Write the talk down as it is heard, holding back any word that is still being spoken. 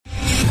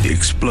The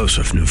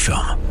explosive new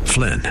film,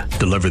 Flynn,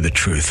 deliver the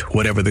truth,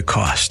 whatever the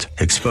cost,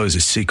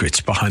 exposes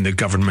secrets behind the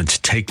government's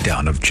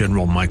takedown of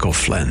General Michael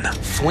Flynn.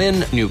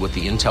 Flynn knew what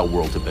the intel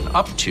world had been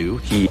up to.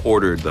 He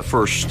ordered the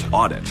first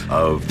audit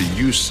of the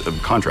use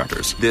of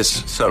contractors.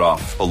 This set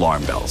off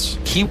alarm bells.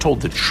 He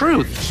told the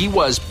truth. He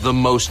was the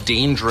most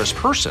dangerous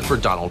person for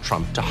Donald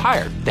Trump to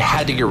hire. They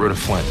had to get rid of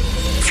Flynn.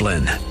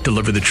 Flynn,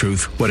 deliver the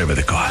truth, whatever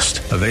the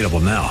cost. Available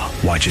now.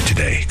 Watch it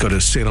today. Go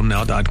to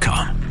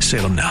salemnow.com.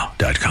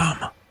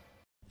 salemnow.com.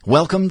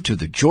 Welcome to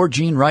the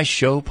Georgene Rice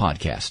Show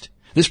podcast.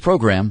 This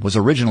program was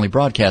originally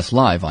broadcast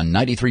live on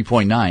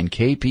 93.9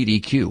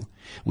 KPDQ.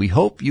 We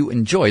hope you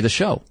enjoy the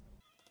show.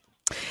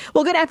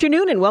 Well, good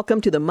afternoon and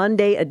welcome to the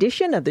Monday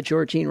edition of the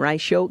Georgene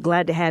Rice Show.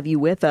 Glad to have you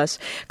with us.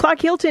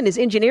 Clark Hilton is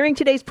engineering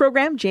today's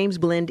program. James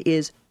Blend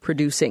is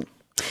producing.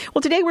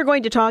 Well, today we're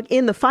going to talk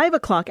in the 5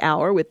 o'clock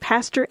hour with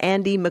Pastor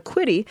Andy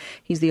McQuitty.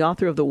 He's the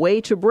author of The Way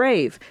to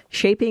Brave,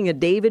 Shaping a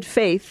David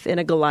Faith in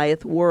a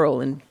Goliath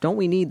World. And don't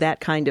we need that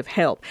kind of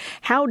help?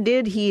 How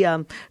did he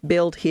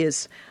build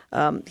his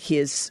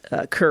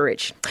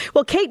courage?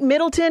 Well, Kate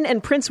Middleton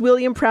and Prince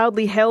William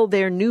proudly held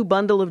their new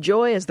bundle of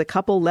joy as the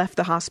couple left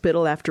the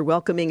hospital after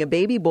welcoming a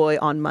baby boy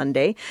on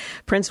Monday.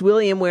 Prince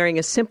William wearing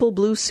a simple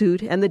blue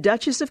suit and the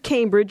Duchess of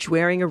Cambridge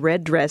wearing a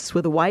red dress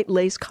with a white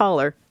lace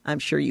collar. I'm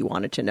sure you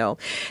wanted to know.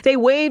 They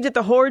waved at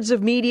the hordes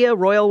of media,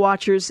 royal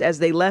watchers, as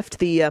they left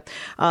the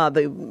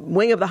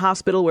wing of the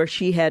hospital where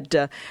she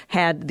had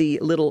had the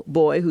little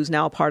boy, who's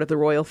now a part of the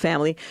royal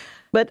family.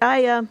 But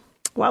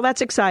while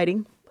that's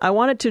exciting, I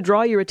wanted to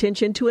draw your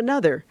attention to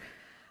another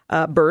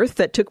birth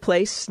that took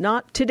place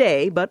not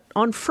today, but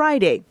on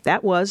Friday.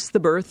 That was the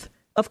birth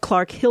of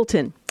Clark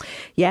Hilton.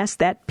 Yes,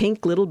 that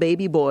pink little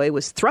baby boy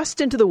was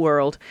thrust into the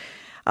world.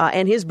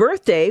 And his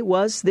birthday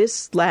was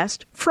this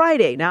last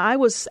Friday. Now, I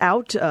was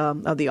out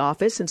of the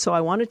office, and so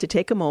I wanted to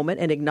take a moment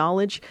and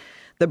acknowledge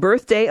the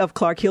birthday of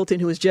Clark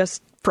Hilton, who was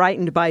just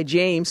frightened by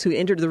James, who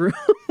entered the room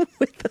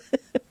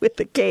with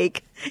the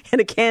cake and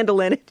a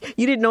candle in it.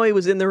 You didn't know he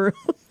was in the room.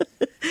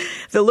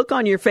 The look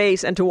on your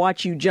face and to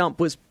watch you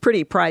jump was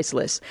pretty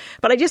priceless.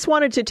 But I just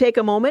wanted to take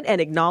a moment and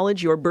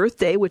acknowledge your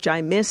birthday, which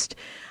I missed.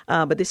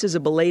 But this is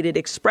a belated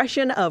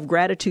expression of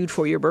gratitude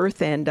for your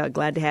birth, and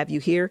glad to have you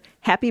here.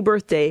 Happy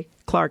birthday,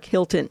 Clark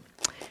Hilton.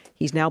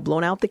 He's now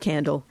blown out the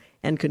candle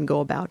and can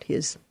go about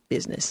his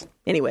business.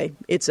 Anyway,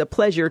 it's a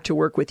pleasure to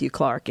work with you,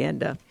 Clark,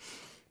 and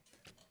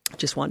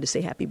just wanted to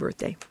say happy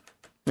birthday.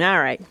 All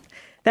right.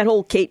 That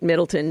whole Kate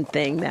Middleton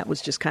thing, that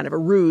was just kind of a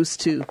ruse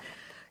to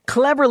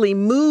cleverly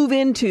move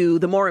into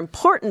the more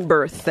important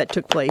birth that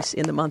took place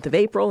in the month of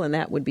April, and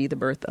that would be the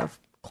birth of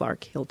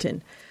Clark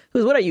Hilton.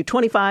 What are you,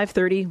 25,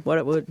 30?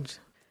 What would?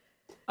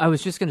 I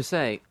was just going to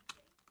say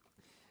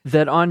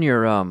that on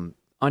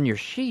your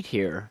sheet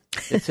here,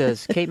 it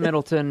says Kate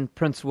Middleton,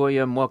 Prince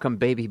William, welcome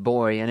baby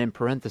boy, and in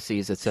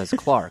parentheses it says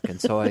Clark. And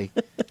so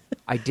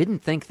I didn't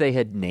think they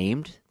had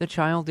named the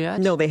child yet.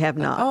 No, they have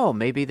not. Oh,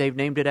 maybe they've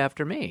named it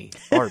after me,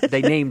 or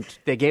they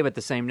gave it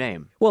the same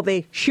name. Well,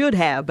 they should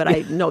have,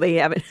 but no, they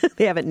haven't.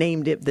 They haven't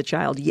named it the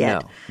child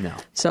yet. No.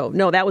 So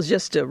no, that was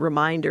just a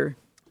reminder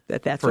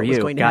that's what was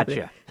going to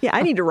happen. Yeah,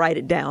 I need to write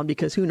it down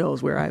because who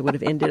knows where I would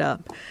have ended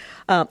up.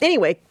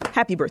 Anyway,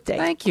 happy birthday.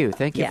 Thank you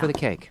for the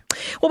cake.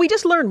 Well, we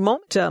just learned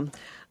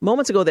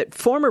moments ago that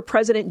former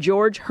President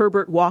George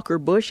Herbert Walker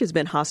Bush has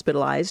been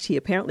hospitalized. He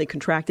apparently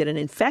contracted an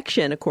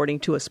infection, according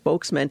to a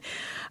spokesman,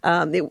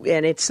 and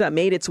it's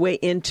made its way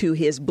into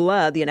his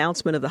blood. The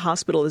announcement of the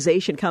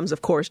hospitalization comes,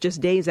 of course,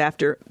 just days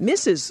after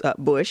Mrs.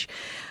 Bush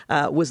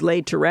was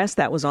laid to rest.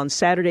 That was on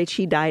Saturday.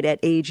 She died at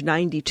age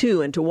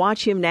 92. And to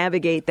watch him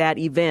navigate that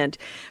event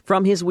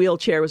from his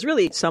wheelchair was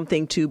really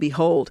something to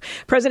behold.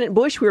 President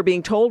Bush, we were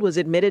being told, was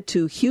admitted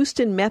to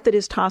Houston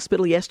Methodist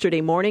Hospital yesterday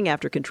morning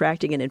after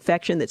contracting an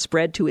infection that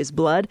spread to his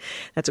blood.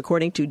 That's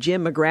according to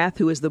Jim McGrath,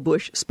 who is the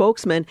Bush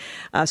spokesman,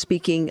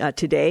 speaking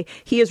today.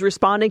 He is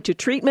responding to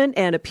treatment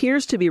and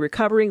appears to be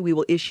recovering. We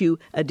will issue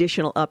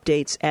additional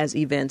updates as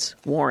events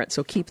warrant.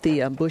 So keep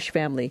the Bush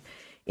family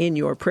in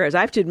your prayers.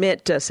 I have to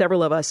admit,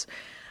 several of us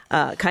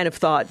kind of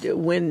thought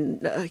when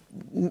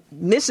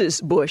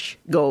Mrs. Bush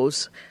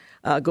goes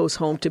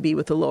home to be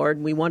with the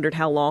Lord, we wondered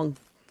how long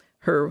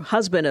her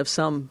husband of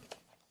some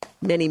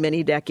many,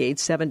 many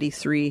decades,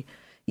 73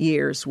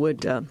 years,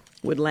 would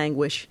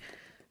languish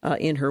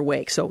in her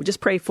wake. So just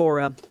pray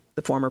for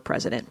the former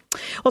president.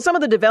 Well, some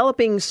of the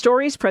developing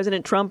stories.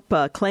 President Trump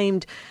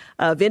claimed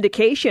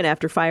vindication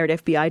after fired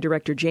FBI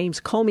Director James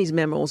Comey's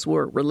memos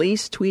were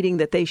released, tweeting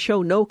that they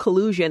show no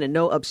collusion and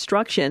no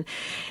obstruction.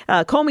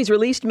 Comey's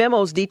released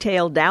memos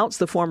detail doubts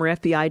the former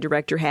FBI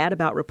director had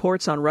about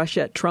reports on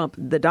Russia Trump.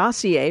 The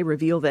dossier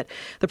revealed that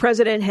the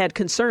president had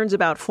concerns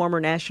about former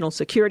National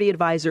Security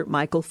Advisor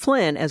Michael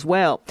Flynn as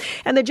well.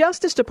 And the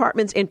Justice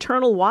Department's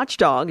internal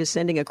watchdog is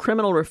sending a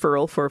criminal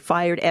referral for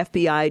fired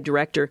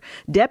FBI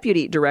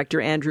Deputy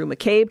Director Andrew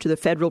McCabe to the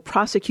federal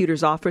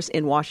prosecutor's office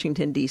in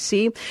Washington,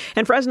 D.C.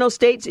 And Fresno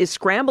State is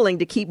scrambling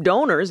to keep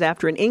donors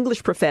after an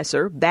English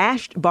professor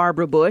bashed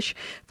Barbara Bush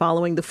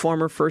following the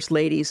former First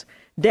Lady's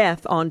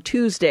death on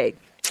Tuesday.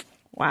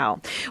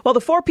 Wow. Well, the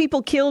 4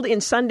 people killed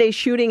in Sunday's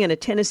shooting in a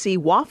Tennessee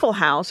Waffle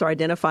House are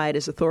identified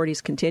as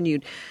authorities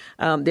continued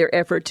their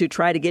effort to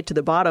try to get to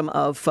the bottom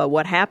of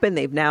what happened.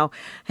 They've now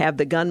have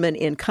the gunman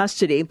in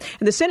custody.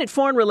 And the Senate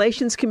Foreign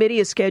Relations Committee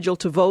is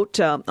scheduled to vote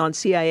on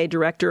CIA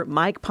Director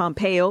Mike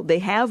Pompeo. They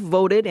have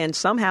voted, and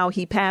somehow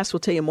he passed. We'll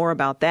tell you more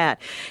about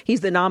that.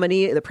 He's the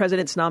nominee, the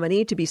president's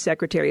nominee to be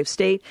Secretary of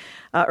State.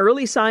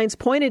 Early signs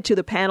pointed to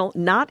the panel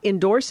not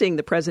endorsing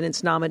the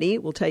president's nominee.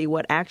 We'll tell you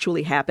what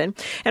actually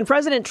happened. And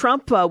President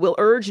Trump will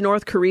urge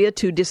North Korea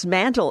to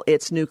dismantle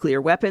its nuclear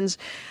weapons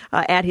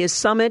at his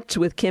summit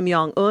with Kim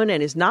Jong-un,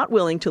 and is not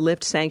willing to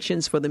lift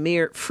sanctions for the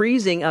mere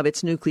freezing of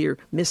its nuclear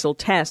missile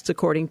tests,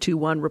 according to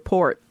one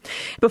report.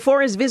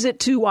 Before his visit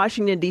to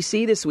Washington,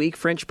 D.C. this week,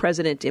 French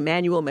President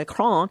Emmanuel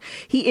Macron,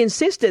 he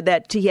insisted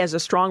that he has a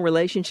strong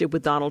relationship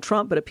with Donald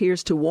Trump, but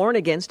appears to warn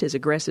against his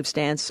aggressive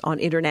stance on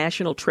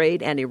international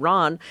trade and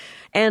Iran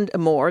and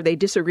more. They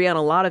disagree on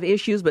a lot of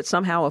issues, but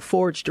somehow have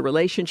forged a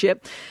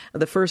relationship.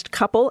 The first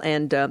couple,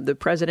 and the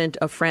president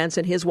of France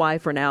and his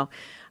wife are now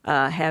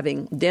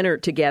having dinner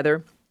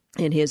together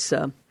in his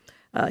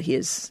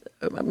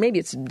maybe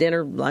it's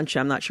dinner, lunch.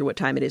 I'm not sure what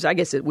time it is. I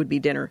guess it would be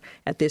dinner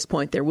at this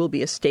point. There will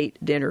be a state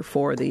dinner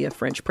for the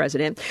French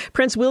president.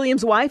 Prince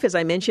William's wife, as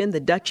I mentioned, the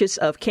Duchess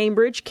of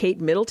Cambridge, Kate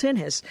Middleton,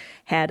 has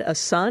had a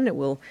son.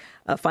 We'll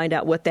find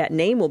out what that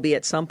name will be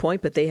at some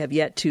point, but they have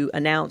yet to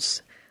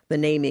announce the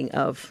naming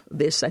of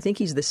this. I think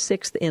he's the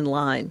 6th in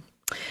line.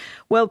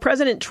 Well,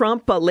 President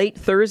Trump late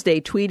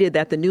Thursday tweeted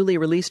that the newly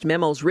released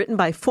memos written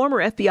by former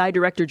FBI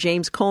Director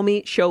James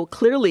Comey show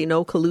clearly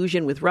no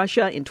collusion with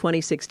Russia in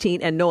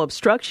 2016 and no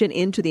obstruction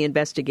into the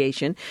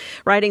investigation,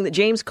 writing that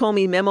James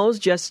Comey memos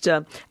just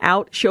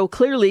out show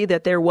clearly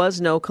that there was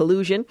no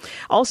collusion.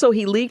 Also,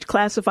 he leaked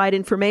classified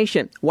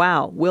information.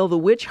 Wow, will the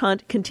witch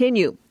hunt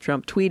continue?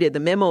 Trump tweeted the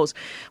memos,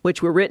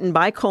 which were written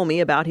by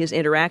Comey about his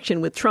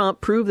interaction with Trump,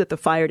 prove that the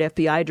fired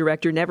FBI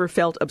director never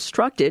felt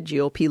obstructed,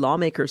 GOP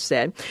lawmakers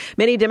said.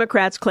 Many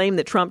Democrats claim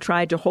that Trump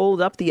tried to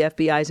hold up the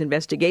FBI's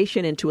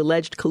investigation into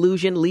alleged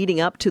collusion leading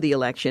up to the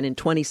election in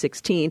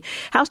 2016.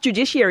 House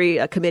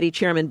Judiciary Committee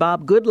Chairman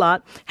Bob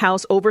Goodlatte,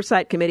 House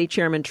Oversight Committee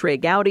Chairman Trey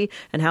Gowdy,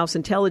 and House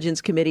Intelligence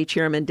Committee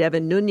Chairman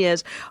Devin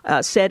Nunes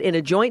said in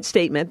a joint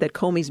statement that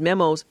Comey's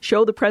memos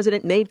show the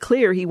president made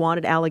clear he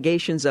wanted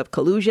allegations of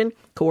collusion,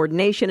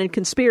 coordination, and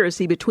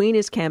conspiracy between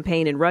his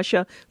campaign and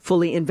Russia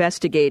fully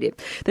investigated.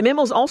 The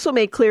memos also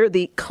made clear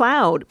the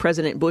cloud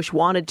President Bush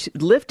wanted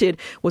lifted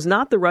was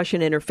not the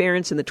Russian interference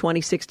in the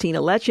 2016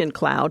 election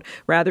cloud.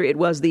 Rather, it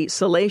was the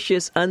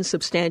salacious,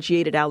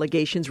 unsubstantiated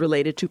allegations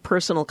related to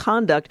personal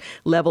conduct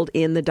leveled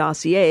in the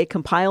dossier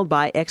compiled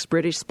by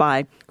ex-British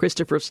spy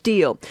Christopher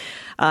Steele.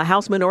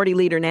 House Minority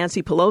Leader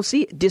Nancy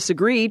Pelosi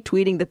disagreed,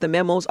 tweeting that the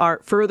memos are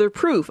further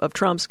proof of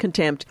Trump's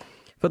contempt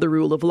for the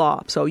rule of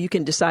law. So you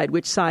can decide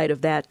which side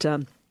of that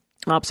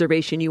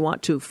observation you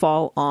want to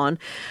fall on.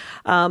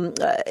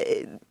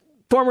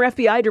 Former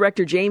FBI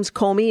Director James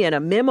Comey, in a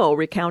memo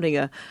recounting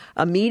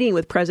a meeting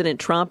with President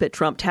Trump at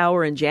Trump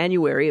Tower in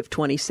January of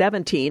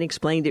 2017,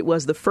 explained it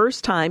was the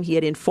first time he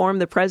had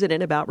informed the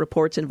president about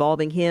reports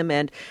involving him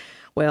and,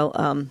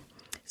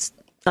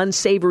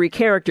 unsavory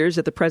characters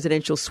at the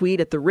presidential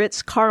suite at the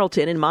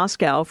Ritz-Carlton in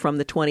Moscow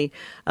from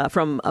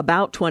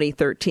about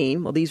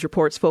 2013. Well, these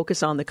reports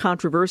focus on the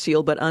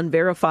controversial but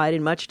unverified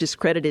and much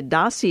discredited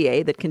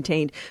dossier that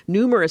contained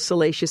numerous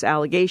salacious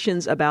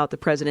allegations about the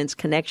president's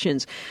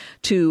connections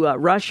to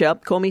Russia.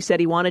 Comey said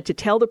he wanted to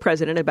tell the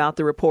president about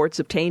the reports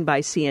obtained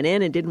by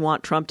CNN and didn't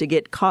want Trump to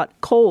get caught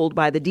cold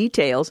by the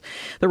details.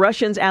 The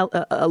Russians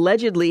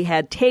allegedly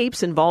had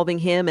tapes involving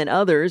him and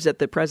others at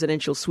the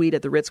presidential suite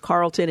at the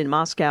Ritz-Carlton in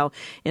Moscow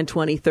in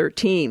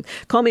 2013.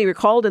 Comey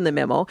recalled in the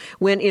memo,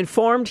 when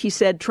informed, he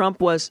said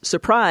Trump was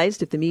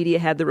surprised. If the media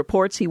had the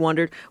reports, he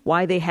wondered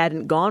why they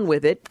hadn't gone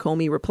with it.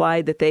 Comey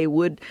replied that they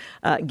would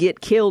get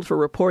killed for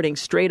reporting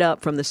straight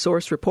up from the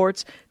source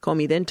reports.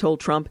 Comey then told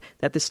Trump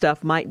that the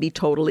stuff might be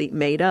totally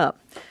made up.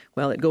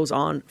 Well, it goes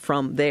on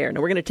from there.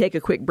 Now, we're going to take a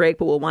quick break,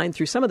 but we'll wind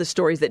through some of the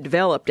stories that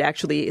developed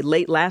actually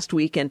late last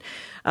week and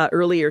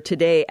earlier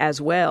today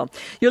as well.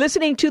 You're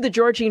listening to The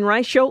Georgene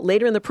Rice Show.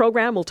 Later in the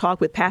program, we'll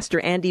talk with Pastor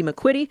Andy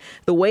McQuitty,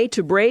 The Way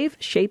to Brave,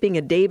 Shaping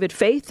a David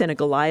Faith in a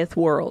Goliath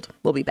World.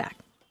 We'll be back.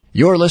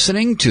 You're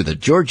listening to The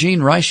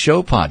Georgene Rice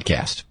Show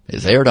podcast.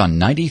 It's aired on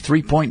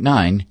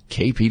 93.9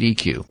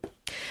 KPDQ.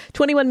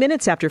 21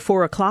 minutes after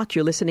 4 o'clock,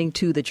 you're listening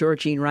to The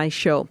Georgene Rice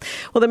Show.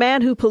 Well, the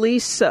man who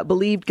police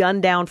believed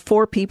gunned down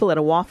 4 people at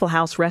a Waffle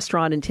House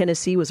restaurant in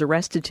Tennessee was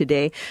arrested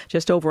today,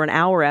 just over an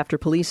hour after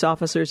police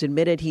officers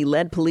admitted he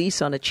led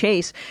police on a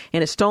chase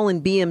in a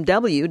stolen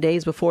BMW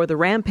days before the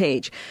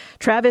rampage.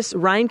 Travis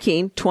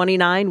Reinking,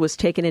 29, was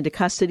taken into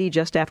custody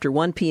just after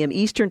 1 p.m.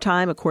 Eastern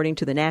Time, according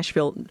to the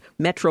Nashville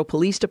Metro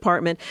Police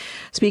Department.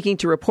 Speaking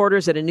to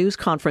reporters at a news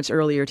conference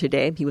earlier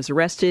today, he was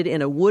arrested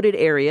in a wooded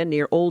area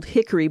near Old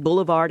Hickory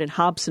Boulevard in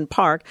Hobson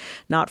Park,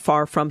 not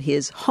far from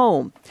his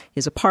home,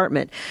 his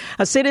apartment.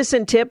 A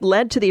citizen tip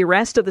led to the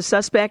arrest of the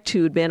suspect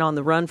who'd been on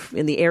the run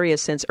in the area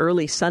since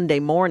early Sunday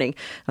morning.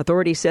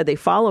 Authorities said they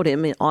followed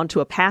him onto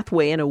a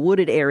pathway in a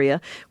wooded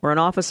area where an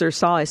officer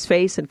saw his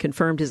face and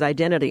confirmed his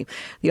identity.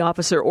 The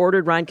officer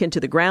ordered Reinking to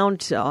the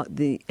ground,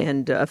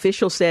 and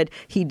officials said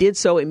he did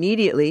so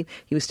immediately.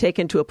 He was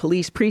taken to a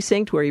police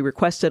precinct where he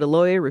requested a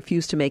lawyer,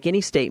 refused to make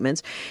any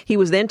statements. He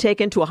was then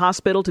taken to a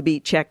hospital to be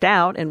checked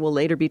out and will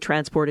later be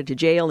transported to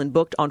jail and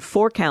booked on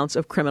 4 counts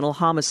of criminal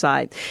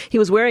homicide. He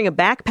was wearing a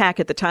backpack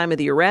at the time of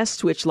the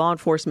arrest, which law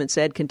enforcement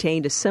said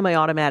contained a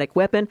semi-automatic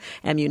weapon,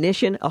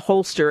 ammunition, a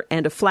holster,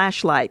 and a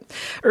flashlight.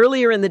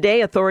 Earlier in the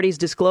day, authorities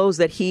disclosed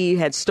that he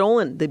had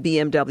stolen the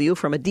BMW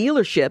from a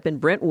dealership in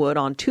Brentwood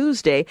on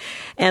Tuesday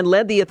and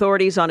led the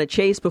authorities on a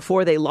chase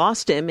before they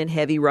lost him in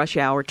heavy rush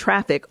hour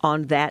traffic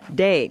on that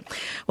day.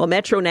 Well,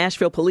 Metro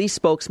Nashville police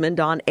spokesman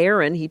Don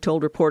Aaron, he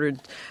told reporters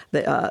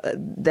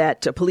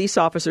that police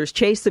officers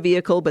chased the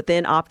vehicle but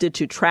then opted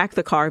to track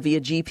the car via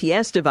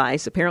GPS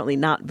device, apparently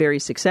not very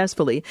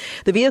successfully.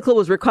 The vehicle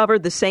was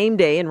recovered the same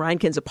day in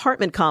Reinking's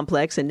apartment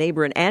complex in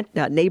neighboring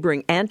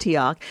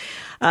Antioch.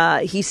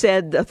 He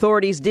said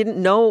authorities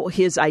didn't know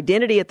his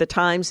identity at the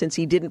time since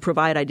he didn't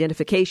provide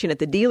identification at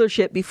the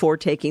dealership before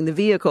taking the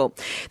vehicle.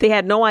 They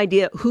had no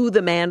idea who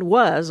the man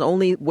was,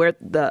 only where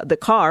the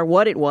car,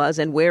 what it was,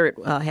 and where it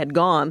had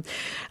gone.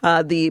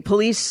 The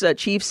police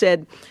chief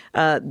said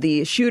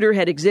the shooter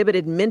had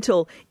exhibited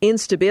mental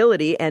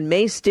instability and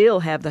may still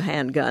have the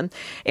handgun.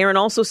 Aaron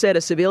also said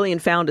a civilian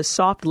found a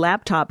soft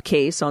laptop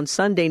case on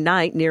Sunday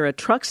night near a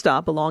truck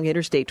stop along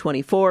Interstate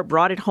 24,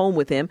 brought it home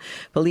with him.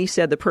 Police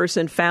said the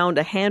person found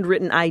a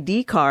handwritten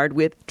ID card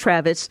with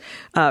Travis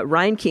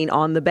Reinking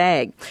on the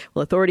bag.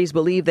 Well, authorities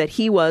believe that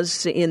he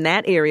was in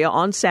that area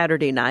on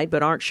Saturday night,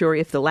 but aren't sure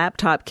if the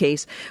laptop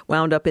case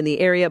wound up in the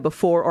area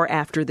before or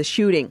after the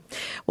shooting.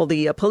 Well,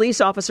 the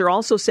police officer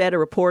also said a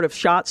report of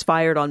shots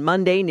fired on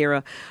Monday near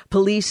a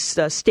police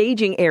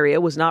staging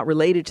area was not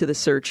related to the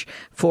search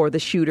for the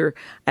shooter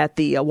at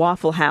the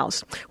Waffle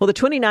House. Well, the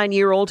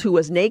 29-year-old who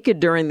was naked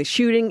during the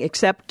shooting,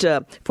 except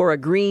for a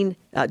green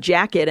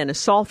jacket and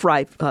assault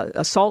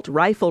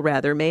rifle,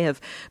 may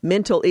have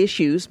mental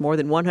issues. More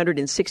than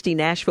 160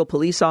 Nashville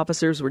police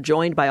officers were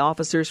joined by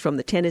officers from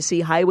the Tennessee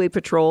Highway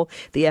Patrol,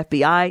 the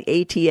FBI,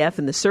 ATF,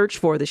 in the search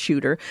for the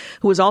shooter,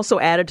 who was also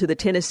added to the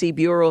Tennessee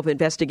Bureau of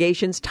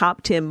Investigation's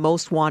Top 10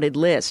 Most Wanted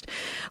list.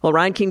 Well,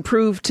 Reinking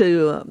proved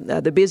to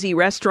the busy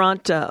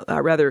restaurant,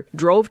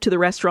 drove to the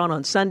restaurant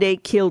on Sunday,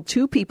 killed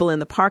 2 people in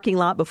the parking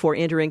lot before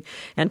entering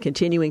and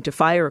continuing to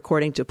fire,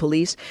 according to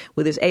police,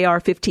 with his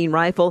AR-15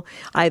 rifle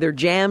either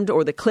jammed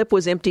or the clip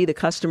was empty. The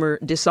customer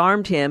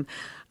disarmed him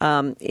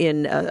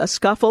in a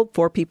scuffle.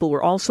 4 people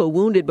were also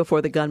wounded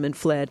before the gunman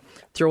fled,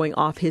 throwing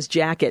off his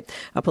jacket.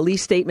 A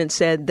police statement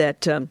said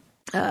that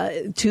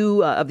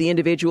 2 of the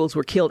individuals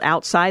were killed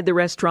outside the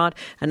restaurant.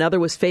 Another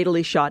was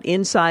fatally shot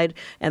inside,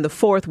 and the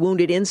 4th,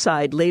 wounded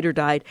inside, later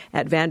died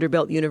at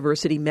Vanderbilt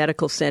University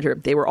Medical Center.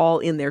 They were all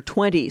in their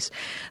 20s.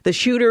 The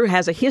shooter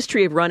has a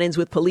history of run-ins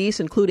with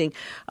police, including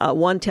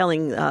one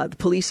telling the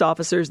police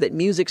officers that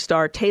music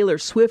star Taylor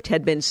Swift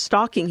had been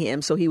stalking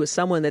him, so he was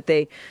someone that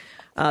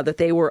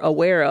they were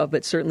aware of,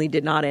 but certainly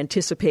did not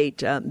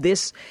anticipate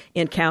this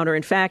encounter.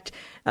 In fact,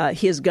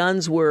 his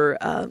guns were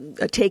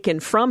taken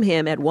from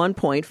him at one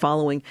point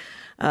following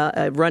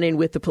a run-in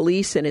with the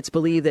police, and it's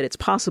believed that it's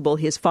possible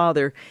his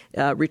father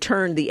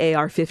returned the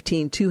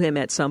AR-15 to him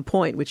at some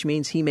point, which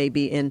means he may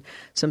be in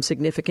some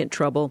significant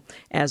trouble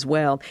as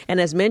well.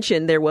 And as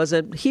mentioned, there was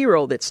a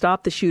hero that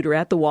stopped the shooter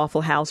at the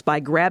Waffle House by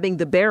grabbing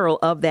the barrel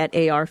of that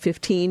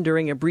AR-15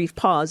 during a brief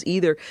pause,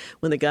 either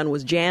when the gun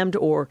was jammed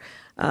or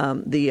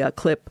the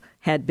clip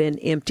had been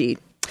emptied.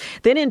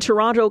 Then in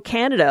Toronto,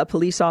 Canada,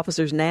 police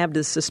officers nabbed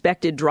the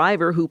suspected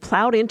driver who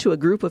plowed into a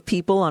group of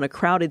people on a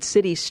crowded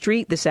city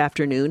street this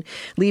afternoon,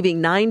 leaving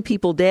 9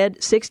 people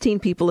dead. 16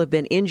 people have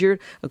been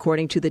injured,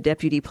 according to the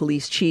deputy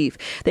police chief.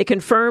 They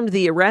confirmed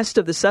the arrest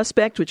of the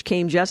suspect, which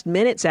came just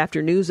minutes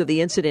after news of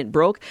the incident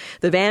broke.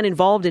 The van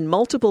involved in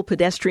multiple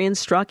pedestrians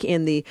struck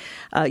in the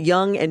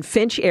Yonge and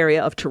Finch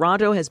area of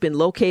Toronto has been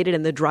located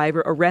and the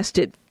driver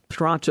arrested.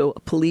 Toronto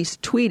police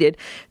tweeted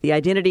the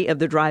identity of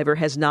the driver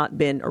has not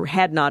been, or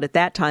had not at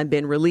that time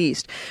been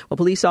released. Well,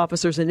 police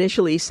officers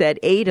initially said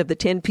 8 of the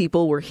 10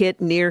 people were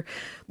hit near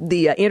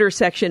the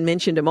intersection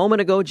mentioned a moment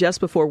ago, just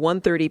before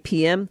 1:30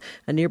 p.m.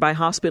 A nearby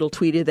hospital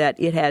tweeted that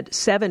it had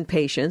 7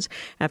 patients.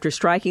 After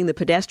striking the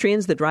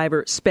pedestrians, the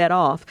driver sped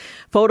off.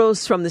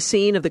 Photos from the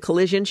scene of the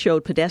collision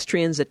showed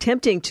pedestrians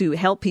attempting to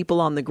help people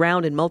on the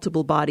ground and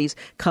multiple bodies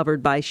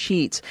covered by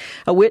sheets.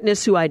 A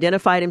witness who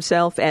identified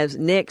himself as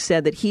Nick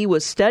said that he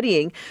was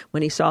studying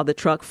when he saw the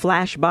truck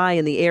flash by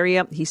in the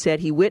area. He said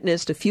he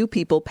witnessed a few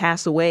people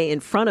pass away in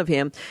front of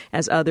him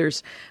as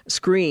others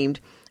screamed.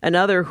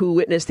 Another who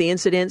witnessed the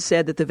incident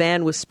said that the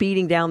van was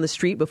speeding down the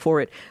street before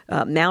it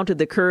mounted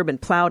the curb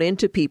and plowed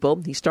into people.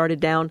 He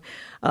started down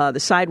the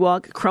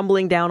sidewalk,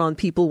 crumbling down on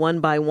people one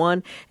by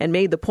one, and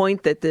made the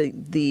point that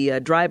the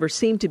driver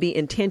seemed to be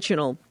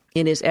intentional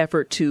in his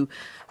effort to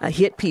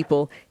hit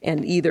people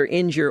and either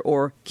injure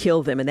or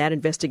kill them. And that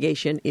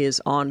investigation is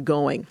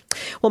ongoing.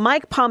 Well,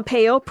 Mike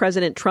Pompeo,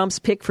 President Trump's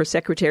pick for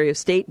Secretary of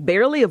State,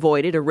 barely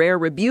avoided a rare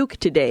rebuke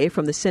today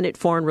from the Senate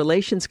Foreign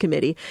Relations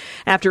Committee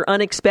after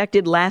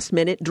unexpected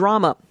last-minute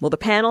drama. Well, the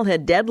panel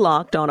had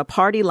deadlocked on a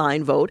party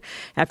line vote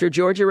after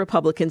Georgia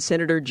Republican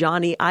Senator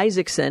Johnny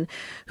Isakson,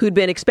 who'd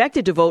been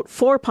expected to vote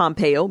for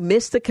Pompeo,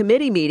 missed the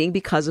committee meeting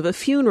because of a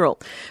funeral.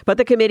 But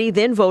the committee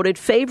then voted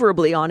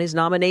favorably on his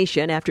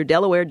nomination after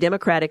Delaware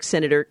Democratic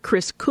Senator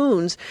Chris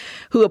Coons,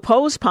 who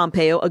opposed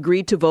Pompeo,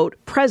 agreed to vote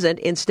present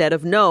instead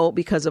of no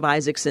because of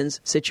Isakson's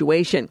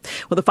situation.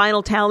 Well, the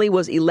final tally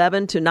was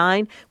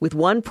 11-9. With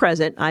one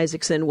present,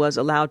 Isakson was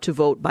allowed to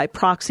vote by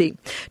proxy.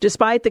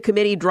 Despite the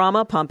committee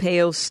drama,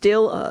 Pompeo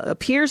still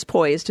appears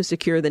poised to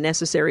secure the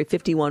necessary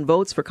 51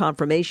 votes for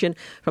confirmation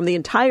from the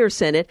entire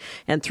Senate,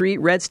 and 3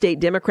 red state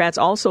Democrats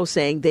also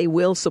saying they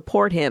will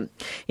support him.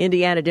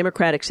 Indiana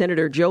Democratic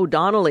Senator Joe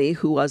Donnelly,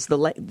 who was the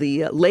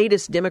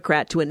latest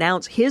Democrat to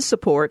announce his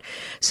support,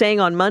 saying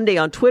on Monday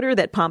on Twitter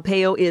that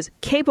Pompeo is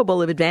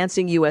capable of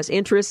advancing U.S.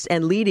 interests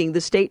and leading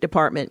the State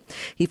Department.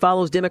 He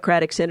follows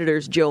Democratic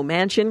Senators Joe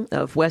Manchin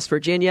of West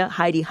Virginia,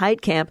 Heidi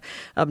Heitkamp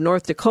of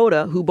North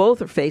Dakota, who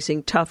both are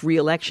facing tough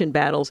re-election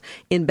battles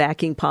in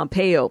backing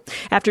Pompeo.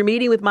 After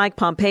meeting with Mike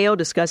Pompeo,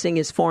 discussing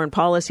his foreign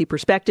policy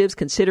perspectives,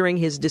 considering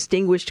his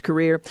distinguished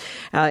career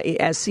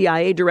as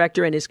CIA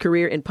director and his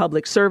career in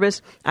public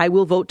service, I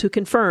will vote to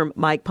confirm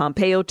Mike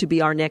Pompeo to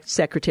be our next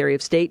Secretary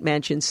of State,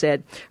 Manchin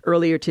said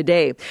earlier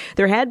today.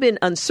 There had been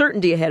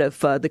uncertainty ahead of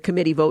the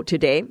committee vote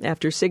today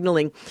after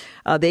signaling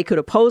they could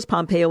oppose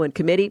Pompeo in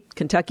committee.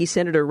 Kentucky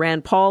Senator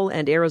Rand Paul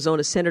and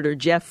Arizona Senator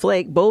Jeff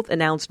Flake both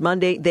announced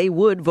Monday they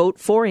would vote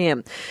for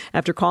him.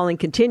 After calling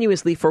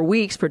continuously for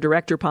weeks for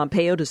Director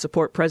Pompeo to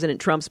support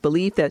President Trump's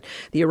belief that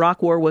the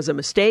Iraq War was a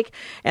mistake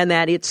and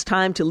that it's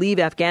time to leave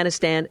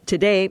Afghanistan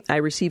today, I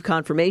received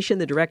confirmation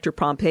the Director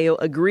Pompeo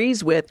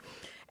agrees with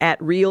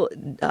at Real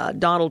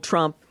Donald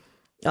Trump,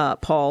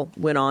 Paul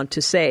went on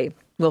to say.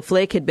 Well,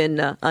 Flake had been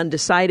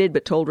undecided,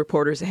 but told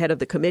reporters ahead of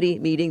the committee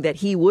meeting that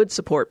he would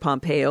support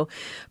Pompeo.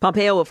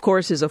 Pompeo, of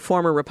course, is a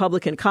former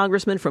Republican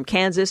congressman from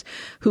Kansas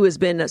who has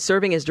been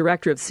serving as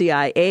director of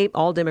CIA.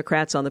 All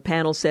Democrats on the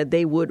panel said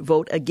they would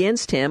vote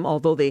against him,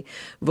 although they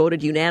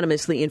voted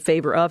unanimously in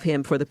favor of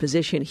him for the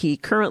position he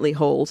currently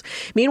holds.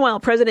 Meanwhile,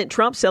 President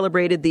Trump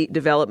celebrated the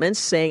developments,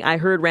 saying, I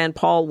heard Rand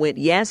Paul went,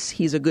 yes,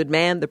 he's a good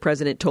man, the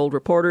president told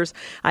reporters.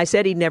 I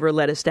said he'd never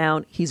let us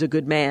down. He's a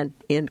good man,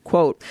 end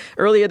quote.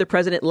 Earlier, the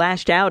president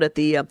lashed out at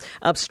the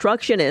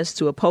obstructionists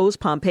who oppose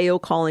Pompeo,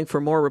 calling for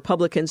more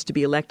Republicans to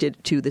be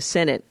elected to the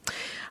Senate.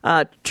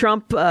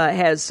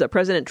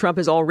 President Trump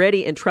has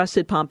already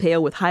entrusted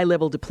Pompeo with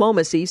high-level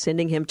diplomacy,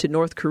 sending him to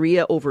North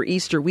Korea over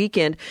Easter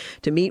weekend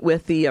to meet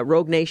with the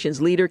rogue nation's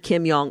leader,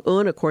 Kim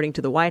Jong-un, according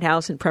to the White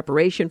House, in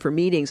preparation for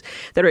meetings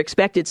that are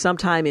expected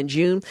sometime in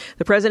June.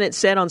 The president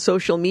said on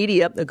social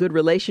media a good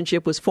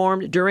relationship was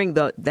formed during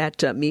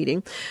that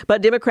meeting.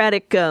 But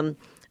Democratic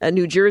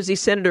New Jersey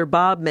Senator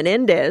Bob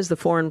Menendez, the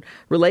Foreign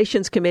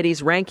Relations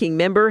Committee's ranking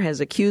member,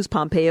 has accused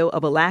Pompeo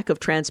of a lack of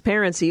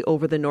transparency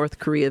over the North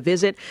Korea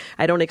visit.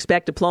 I don't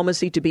expect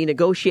diplomacy to be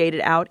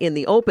negotiated out in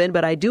the open,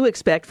 but I do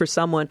expect for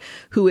someone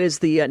who is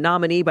the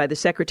nominee by the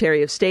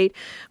Secretary of State,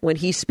 when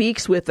he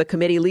speaks with the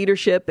committee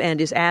leadership and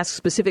is asked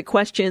specific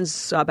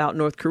questions about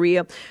North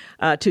Korea,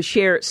 to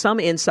share some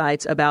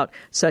insights about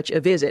such a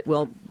visit.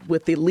 Well,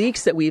 with the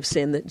leaks that we've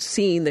seen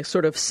the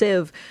sort of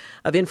sieve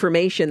of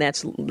information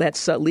that's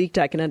leaked,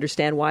 I can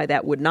understand why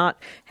that would not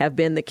have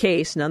been the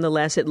case.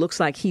 Nonetheless, it looks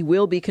like he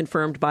will be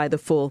confirmed by the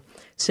full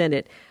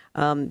Senate.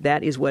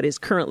 That is what is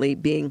currently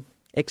being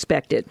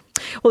expected.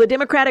 Well, the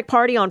Democratic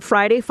Party on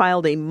Friday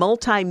filed a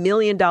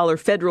multi-million-dollar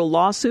federal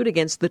lawsuit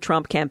against the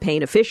Trump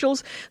campaign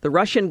officials, the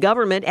Russian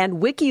government,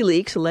 and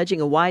WikiLeaks, alleging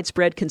a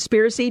widespread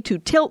conspiracy to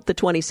tilt the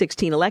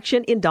 2016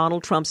 election in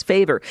Donald Trump's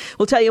favor.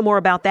 We'll tell you more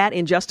about that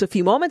in just a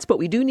few moments, but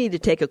we do need to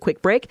take a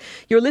quick break.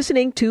 You're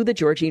listening to The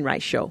Georgene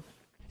Rice Show.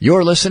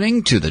 You're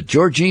listening to The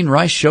Georgene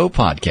Rice Show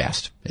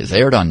podcast. It's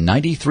aired on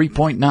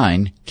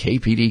 93.9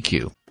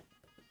 KPDQ.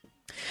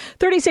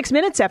 36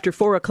 minutes after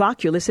 4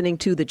 o'clock, you're listening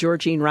to The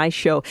Georgene Rice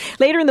Show.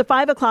 Later in the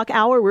 5 o'clock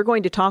hour, we're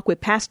going to talk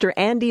with Pastor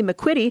Andy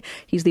McQuitty.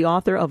 He's the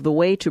author of The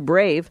Way to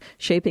Brave,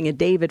 Shaping a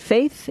David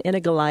Faith in a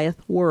Goliath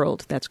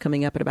World. That's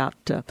coming up at about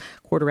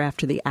quarter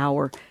after the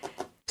hour,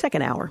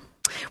 second hour.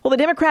 Well, the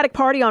Democratic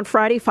Party on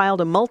Friday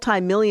filed a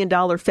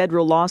multi-million-dollar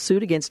federal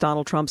lawsuit against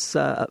Donald Trump's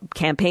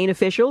campaign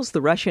officials,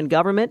 the Russian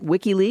government,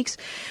 WikiLeaks,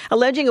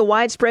 alleging a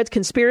widespread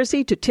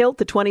conspiracy to tilt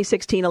the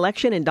 2016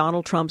 election in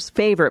Donald Trump's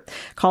favor,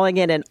 calling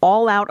it an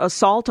all-out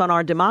assault on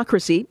our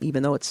democracy,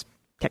 even though it's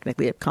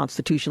technically a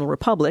constitutional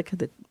republic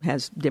that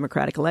has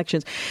democratic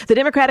elections. The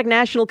Democratic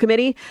National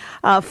Committee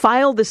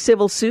filed the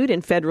civil suit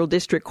in federal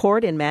district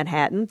court in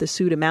Manhattan. The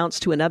suit amounts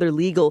to another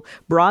legal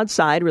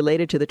broadside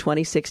related to the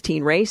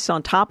 2016 race,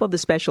 on top of the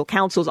special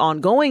counsel's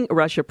ongoing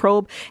Russia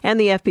probe and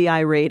the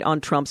FBI raid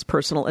on Trump's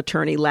personal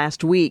attorney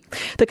last week.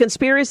 The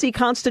conspiracy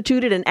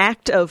constituted an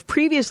act of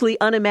previously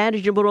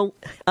unimaginable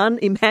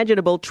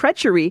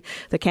treachery.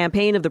 The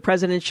campaign of the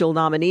presidential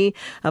nominee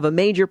of a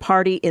major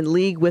party in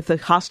league with a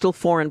hostile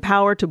foreign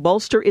power to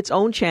bolster its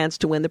own chance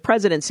to win the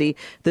presidency,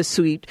 the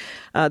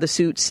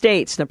suit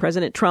states. Now,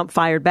 President Trump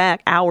fired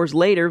back hours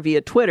later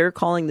via Twitter,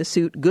 calling the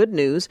suit good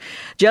news.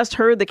 Just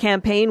heard the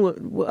campaign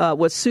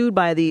was sued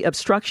by the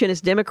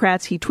obstructionist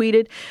Democrats. He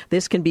tweeted,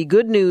 "This can be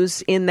good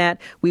news in that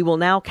we will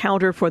now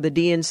counter for the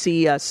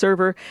DNC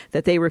server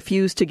that they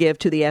refused to give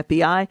to the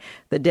FBI,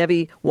 the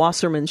Devi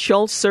Wasserman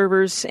Schultz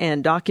servers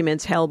and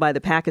documents held by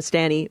the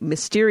Pakistani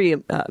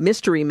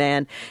mystery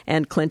man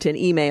and Clinton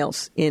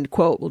emails," end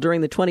quote. Well,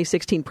 during the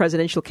 2016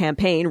 presidential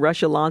campaign,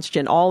 Russia launched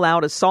an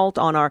all-out assault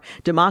on our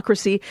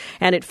democracy,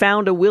 and it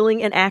found a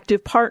willing and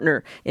active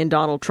partner in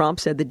Donald Trump,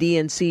 said the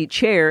DNC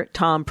chair,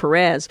 Tom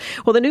Perez.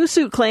 Well, the new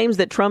suit claims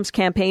that Trump's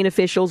campaign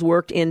officials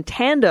worked in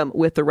tandem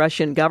with the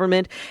Russian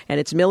government and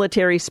its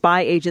military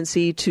spy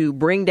agency to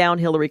bring down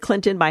Hillary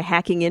Clinton by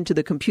hacking into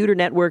the computer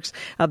networks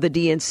of the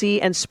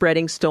DNC and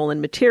spreading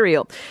stolen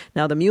material.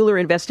 Now, the Mueller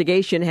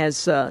investigation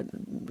has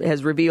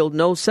revealed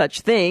no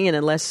such thing, and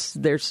unless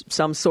there's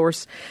some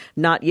source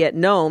not yet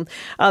known.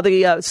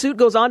 The suit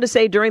goes on to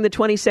say during the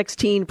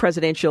 2016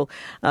 presidential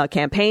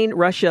campaign,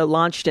 Russia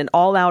launched an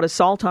all-out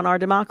assault on our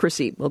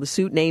democracy. Well, the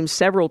suit names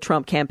several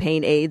Trump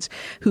campaign aides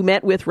who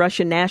met with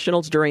Russian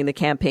nationals during the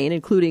campaign,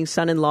 including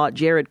son-in-law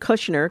Jared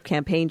Kushner,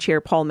 campaign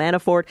chair Paul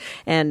Manafort,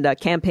 and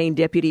campaign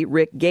deputy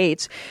Rick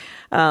Gates.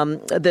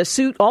 The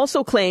suit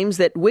also claims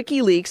that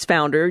WikiLeaks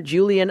founder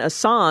Julian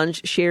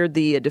Assange shared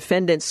the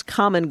defendants'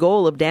 common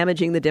goal of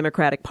damaging the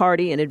Democratic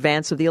Party in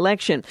advance of the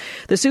election.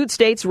 The suit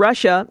states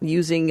Russia,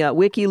 using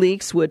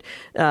WikiLeaks, would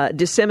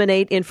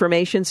disseminate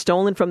information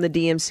stolen from the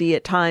DNC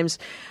at times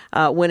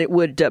when it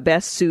would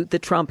best suit the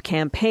Trump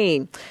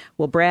campaign.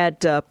 Well, Brad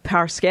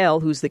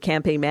Parscale, who's the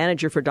campaign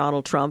manager for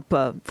Donald Trump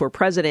for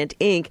President,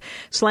 Inc.,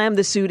 slammed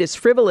the suit as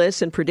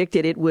frivolous and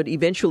predicted it would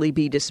eventually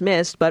be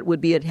dismissed, but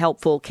would be a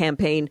helpful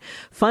campaign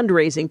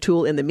fundraising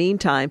tool in the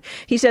meantime.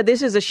 He said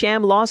this is a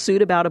sham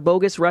lawsuit about a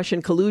bogus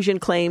Russian collusion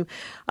claim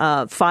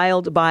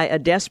filed by a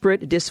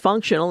desperate,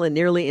 dysfunctional, and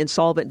nearly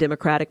insolvent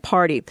Democratic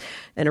Party.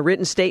 In a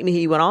written statement,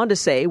 he went on to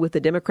say, with the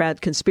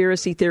Democrat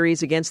conspiracy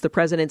theories against the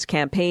president's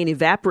campaign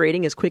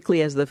evaporating as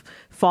quickly as the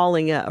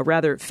failing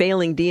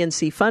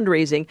DNC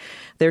fundraising,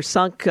 they're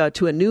sunk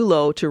to a new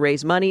low to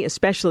raise money,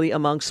 especially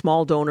among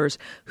small donors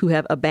who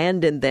have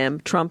abandoned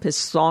them. Trump has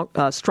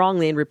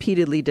strongly and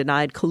repeatedly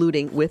denied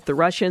colluding with the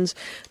Russians.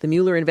 The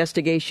Mueller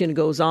investigation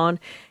goes on,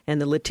 and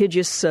the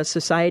litigious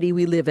society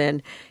we live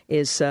in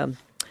is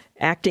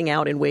acting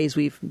out in ways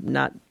we've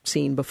not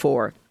seen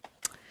before.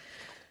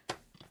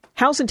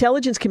 House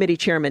Intelligence Committee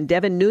Chairman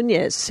Devin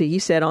Nunes, he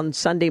said on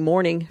Sunday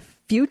morning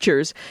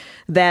Futures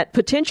that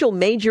potential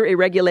major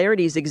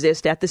irregularities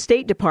exist at the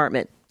State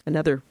Department.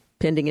 Another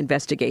pending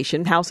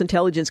investigation. House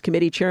Intelligence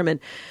Committee Chairman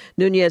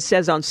Nunes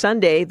says on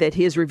Sunday that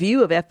his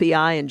review of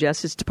FBI and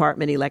Justice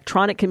Department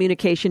electronic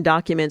communication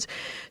documents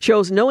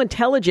shows no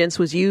intelligence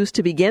was used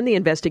to begin the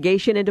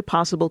investigation into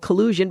possible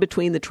collusion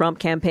between the Trump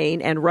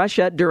campaign and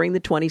Russia during the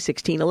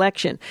 2016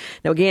 election.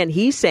 Now, again,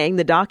 he's saying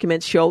the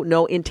documents show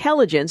no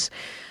intelligence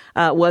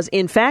was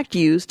in fact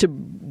used to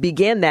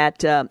begin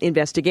that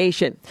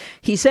investigation.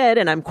 He said,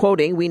 and I'm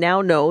quoting, "We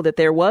now know that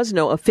there was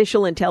no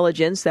official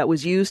intelligence that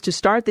was used to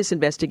start this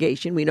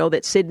investigation. We know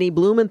that Sidney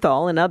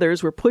Blumenthal and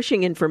others were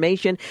pushing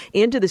information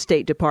into the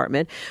State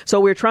Department. So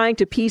we're trying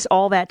to piece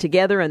all that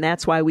together, and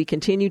that's why we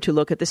continue to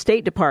look at the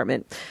State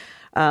Department."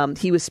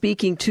 He was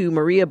speaking to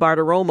Maria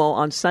Bartiromo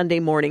on Sunday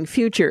Morning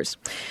Futures.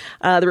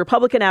 The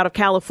Republican out of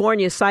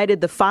California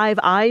cited the Five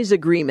Eyes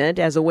Agreement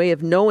as a way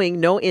of knowing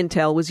no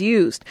intel was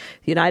used.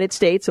 The United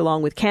States,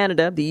 along with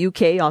Canada, the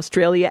UK,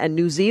 Australia, and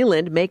New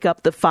Zealand, make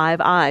up the Five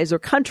Eyes, or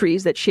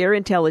countries that share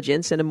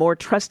intelligence in a more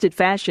trusted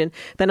fashion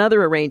than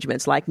other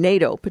arrangements like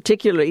NATO,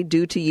 particularly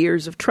due to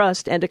years of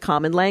trust and a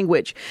common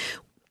language.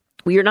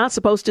 We are not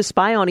supposed to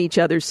spy on each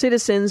other's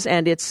citizens,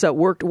 and it's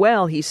worked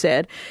well, he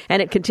said,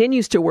 and it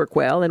continues to work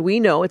well, and we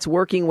know it's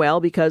working well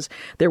because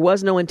there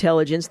was no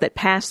intelligence that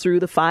passed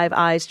through the Five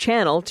Eyes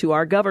channel to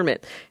our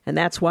government, and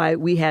that's why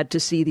we had to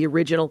see the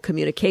original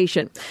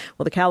communication.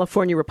 Well, the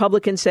California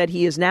Republican said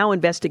he is now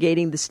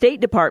investigating the State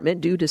Department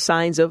due to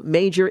signs of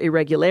major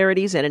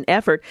irregularities and an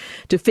effort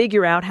to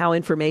figure out how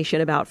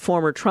information about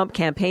former Trump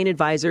campaign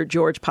advisor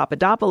George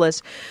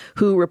Papadopoulos,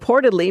 who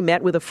reportedly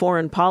met with a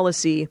foreign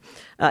policy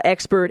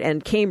expert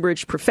and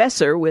Cambridge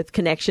professor with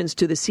connections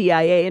to the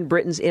CIA and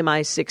Britain's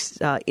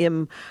MI6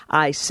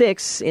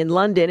 in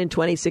London in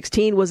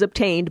 2016 was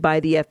obtained by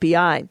the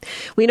FBI.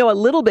 We know a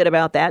little bit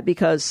about that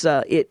because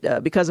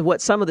of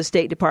what some of the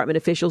State Department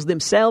officials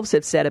themselves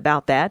have said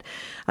about that.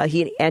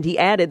 He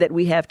added that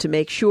we have to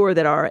make sure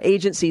that our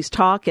agencies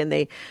talk and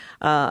they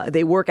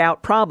work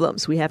out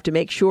problems. We have to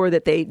make sure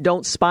that they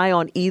don't spy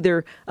on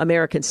either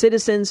American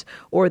citizens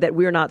or that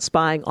we're not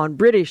spying on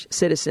British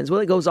citizens.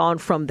 Well, it goes on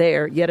from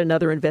there. Yet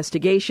another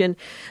investigation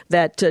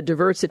that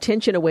diverts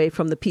attention away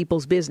from the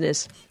people's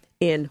business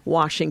in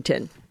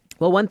Washington.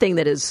 Well, one thing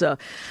that has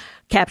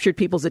captured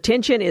people's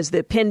attention is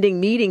the pending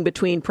meeting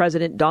between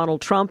President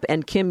Donald Trump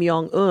and Kim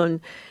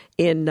Jong-un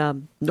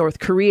in North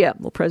Korea.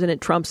 Well,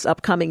 President Trump's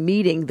upcoming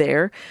meeting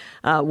there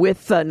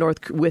with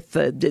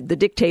the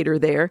dictator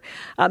there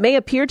may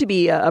appear to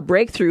be a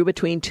breakthrough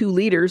between two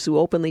leaders who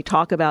openly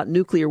talk about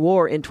nuclear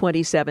war in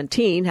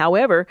 2017.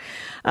 However,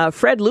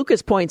 Fred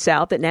Lucas points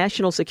out that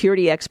national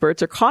security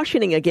experts are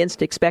cautioning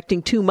against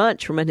expecting too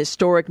much from an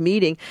historic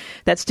meeting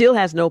that still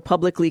has no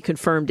publicly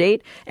confirmed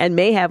date and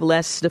may have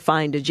less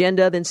defined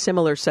agenda than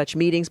similar such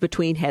meetings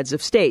between heads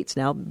of states.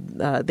 Now,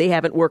 they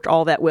haven't worked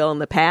all that well in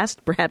the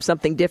past. Perhaps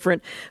something different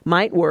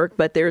might work,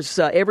 but there's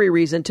every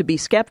reason to be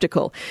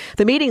skeptical.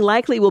 The meeting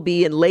likely will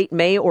be in late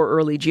May or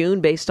early June,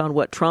 based on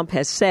what Trump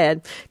has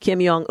said. Kim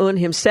Jong-un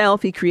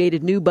himself, he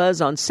created new buzz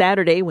on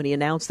Saturday when he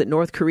announced that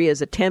North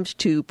Korea's attempt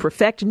to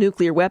perfect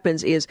nuclear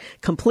weapons is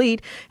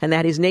complete and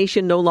that his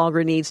nation no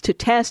longer needs to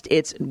test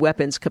its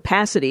weapons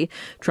capacity.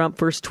 Trump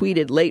first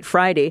tweeted late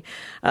Friday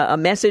a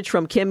message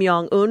from Kim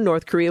Jong-un: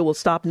 North Korea will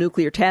stop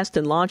nuclear tests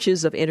and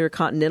launches of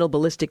intercontinental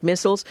ballistic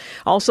missiles.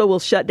 Also will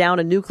shut down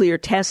a nuclear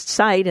test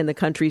site in the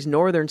country's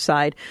northern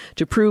side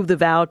to prove the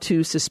vow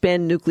to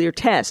suspend nuclear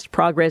tests,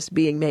 progress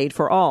being made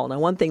for all. Now,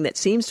 one thing that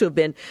seems to have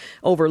been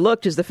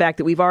overlooked is the fact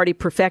that we've already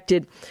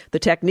perfected the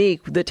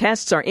technique. The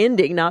tests are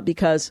ending not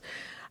because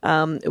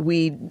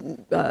we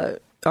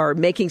are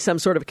making some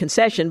sort of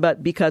concession,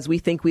 but because we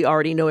think we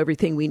already know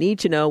everything we need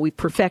to know. We've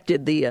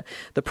perfected the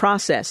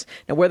process.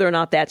 Now, whether or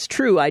not that's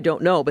true, I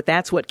don't know, but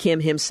that's what Kim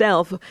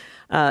himself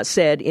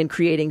said in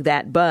creating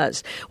that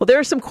buzz. Well, there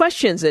are some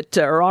questions that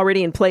are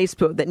already in place,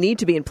 that need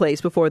to be in place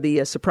before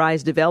the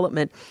surprise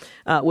development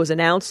was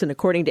announced. And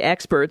according to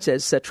experts,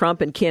 as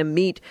Trump and Kim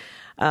meet,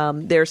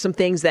 there are some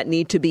things that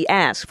need to be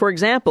asked. For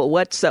example,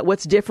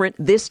 what's different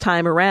this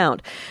time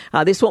around?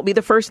 This won't be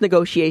the first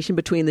negotiation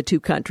between the two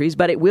countries,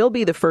 but it will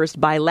be the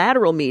first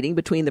bilateral meeting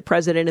between the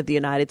President of the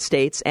United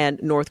States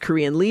and North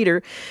Korean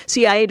leader.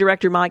 CIA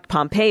Director Mike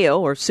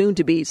Pompeo, or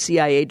soon-to-be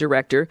CIA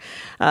Director,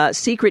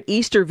 secret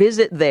Easter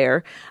visit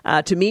there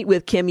to meet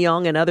with Kim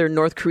Jong and other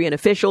North Korean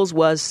officials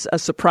was a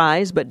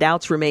surprise, but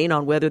doubts remain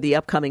on whether the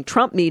upcoming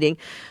Trump meeting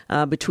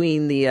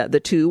between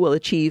the two will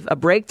achieve a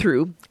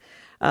breakthrough.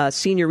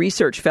 Senior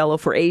research fellow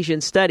for Asian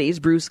studies,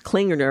 Bruce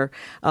Klingner,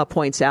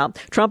 points out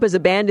Trump has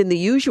abandoned the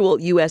usual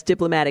U.S.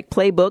 diplomatic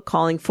playbook,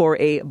 calling for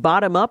a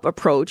bottom-up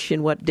approach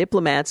in what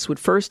diplomats would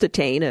first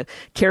attain a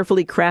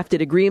carefully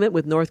crafted agreement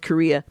with North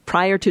Korea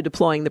prior to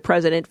deploying the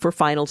president for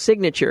final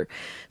signature.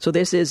 So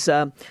this is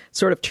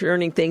sort of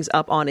turning things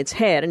up on its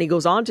head. And he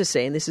goes on to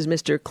say, and this is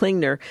Mr.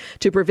 Klingner,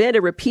 to prevent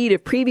a repeat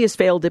of previous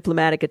failed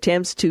diplomatic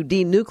attempts to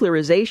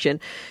denuclearization,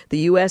 the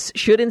U.S.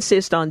 should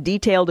insist on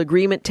detailed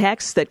agreement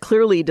texts that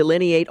clearly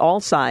delineate all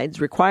sides'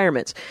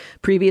 requirements.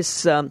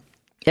 Previous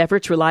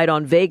efforts relied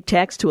on vague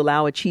text to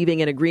allow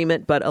achieving an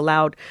agreement, but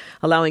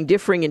allowing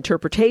differing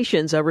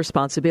interpretations of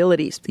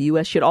responsibilities. The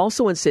U.S. should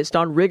also insist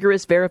on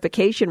rigorous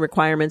verification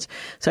requirements,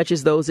 such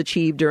as those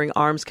achieved during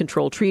arms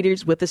control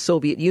treaties with the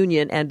Soviet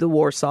Union and the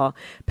Warsaw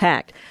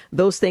Pact.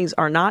 Those things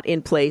are not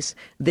in place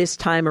this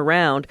time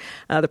around.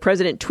 The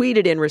president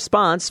tweeted in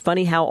response,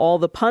 funny how all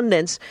the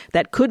pundits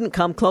that couldn't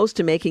come close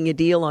to making a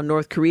deal on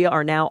North Korea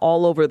are now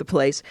all over the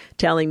place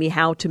telling me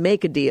how to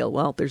make a deal.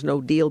 Well, there's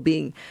no deal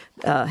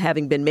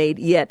having been made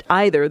yet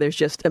either. There's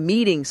just a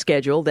meeting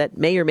scheduled that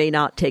may or may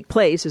not take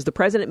place, as the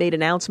president made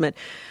an announcement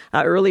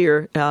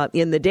earlier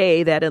in the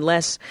day that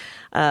unless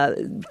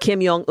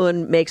Kim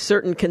Jong-un makes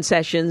certain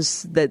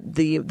concessions, that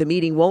the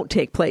meeting won't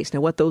take place. Now,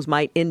 what those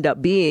might end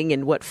up being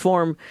and what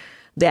form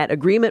that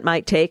agreement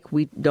might take,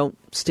 we don't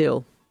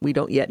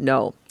yet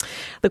know.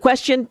 The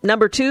question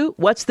number 2,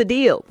 what's the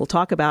deal? We'll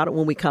talk about it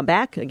when we come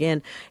back.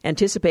 Again,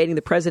 anticipating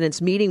the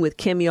president's meeting with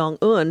Kim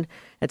Jong-un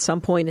at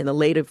some point in the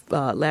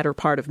latter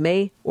part of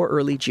May or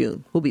early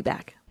June. We'll be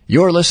back.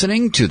 You're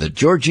listening to the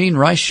Georgene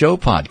Rice Show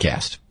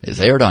podcast. It's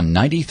aired on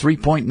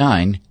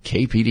 93.9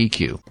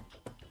 KPDQ.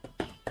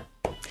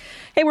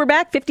 Hey, we're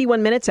back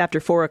 51 minutes after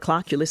 4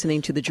 o'clock. You're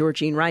listening to the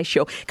Georgene Rice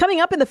Show.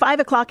 Coming up in the 5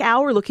 o'clock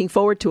hour, looking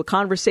forward to a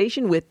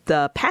conversation with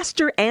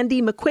Pastor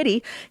Andy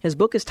McQuitty. His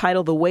book is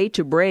titled The Way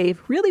to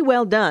Brave. Really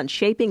well done,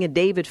 Shaping a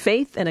David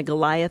Faith in a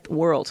Goliath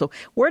World. So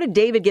where did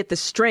David get the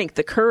strength,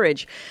 the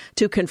courage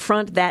to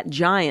confront that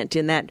giant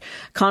in that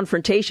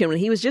confrontation when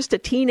he was just a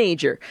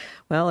teenager?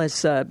 Well,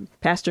 as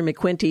Pastor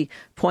McQuitty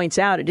points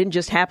out, it didn't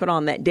just happen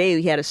on that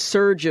day. He had a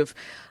surge of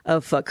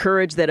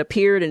courage that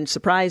appeared and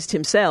surprised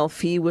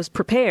himself. He was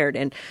prepared,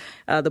 and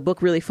the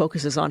book really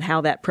focuses on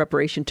how that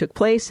preparation took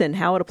place and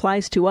how it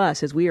applies to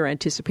us as we are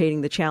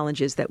anticipating the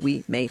challenges that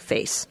we may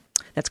face.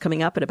 That's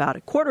coming up at about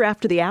a quarter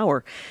after the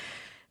hour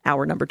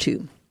number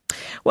 2.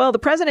 Well, the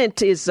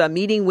president is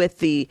meeting with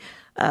the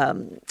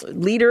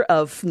leader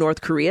of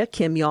North Korea,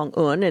 Kim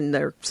Jong-un, and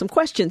there are some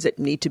questions that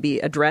need to be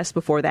addressed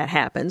before that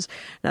happens.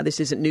 Now, this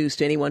isn't news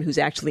to anyone who's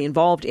actually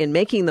involved in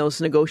making those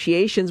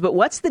negotiations, but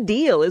what's the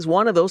deal is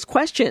one of those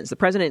questions. The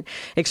president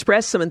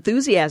expressed some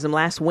enthusiasm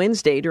last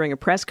Wednesday during a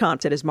press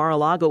conference at his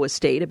Mar-a-Lago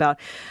estate about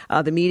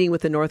the meeting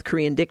with the North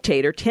Korean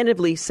dictator,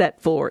 tentatively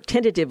set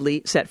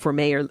for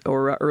May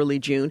or early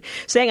June,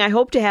 saying, "I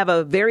hope to have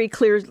a very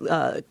clear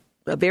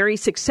a very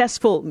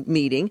successful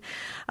meeting.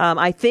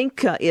 I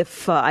think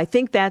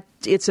that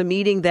it's a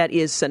meeting that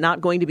is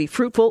not going to be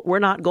fruitful, we're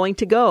not going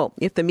to go.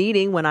 If the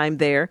meeting, when I'm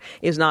there,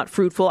 is not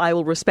fruitful, I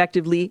will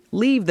respectively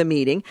leave the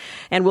meeting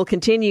and will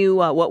continue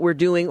what we're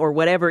doing or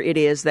whatever it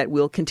is that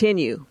we'll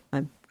continue."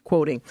 I'm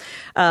quoting.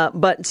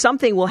 But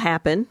something will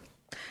happen.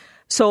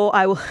 So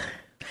I will,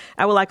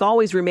 like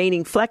always,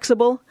 remaining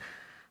flexible.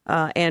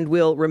 And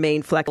will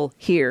remain flexible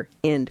here,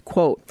 end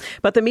quote.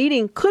 But the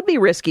meeting could be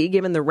risky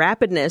given the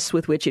rapidness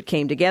with which it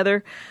came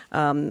together,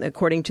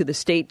 according to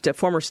the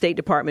former State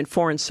Department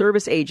Foreign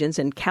Service agents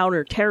and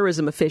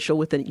counterterrorism official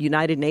with the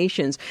United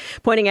Nations,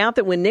 pointing out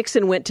that when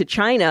Nixon went to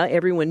China,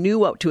 everyone knew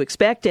what to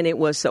expect and it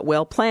was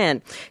well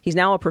planned. He's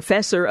now a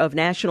professor of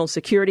national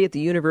security at the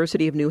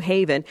University of New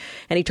Haven,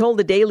 and he told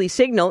the Daily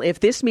Signal, "If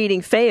this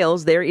meeting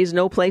fails, there is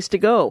no place to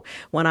go.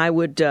 When I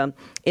would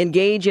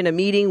engage in a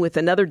meeting with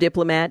another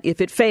diplomat,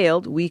 if it failed,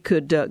 we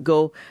could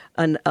go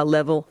a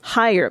level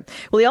higher."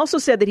 Well, he also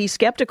said that he's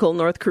skeptical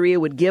North Korea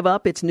would give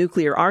up its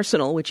nuclear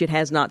arsenal, which it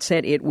has not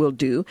said it will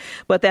do,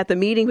 but that the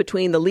meeting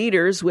between the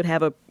leaders would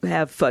have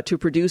to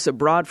produce a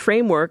broad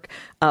framework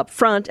up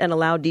front and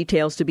allow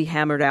details to be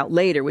hammered out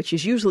later, which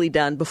is usually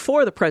done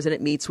before the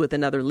president meets with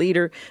another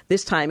leader.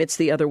 This time it's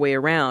the other way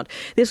around.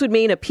 This would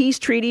mean a peace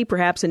treaty,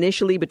 perhaps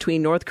initially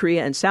between North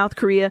Korea and South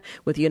Korea,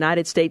 with the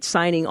United States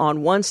signing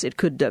on once it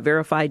could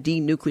verify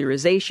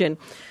denuclearization,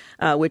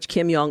 which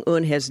Kim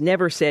Jong-un has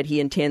never said he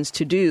intends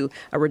to do.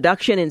 A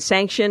reduction in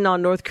sanction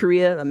on North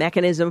Korea, a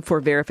mechanism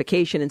for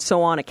verification, and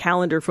so on, a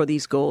calendar for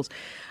these goals.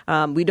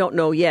 We don't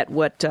know yet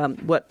what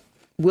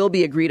will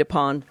be agreed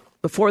upon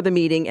before the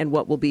meeting and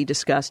what will be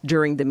discussed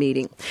during the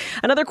meeting.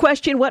 Another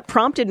question, what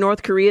prompted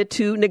North Korea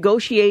to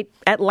negotiate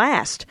at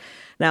last?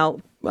 Now,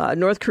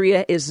 North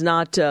Korea is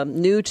not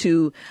new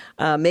to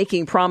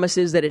making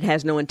promises that it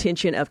has no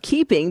intention of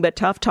keeping, but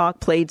tough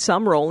talk played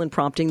some role in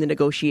prompting the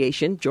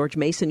negotiation. George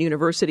Mason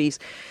University's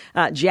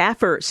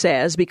Jaffer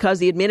says, because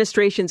the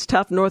administration's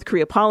tough North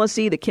Korea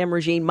policy, the Kim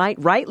regime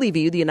might rightly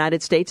view the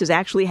United States as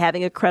actually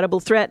having a credible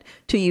threat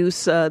to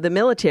use the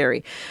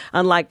military,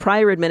 unlike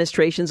prior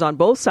administrations on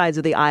both sides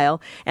of the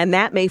aisle, and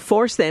that may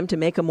force them to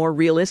make a more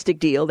realistic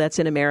deal that's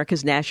in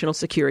America's national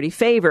security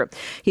favor.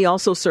 He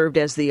also served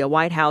as the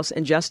White House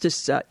and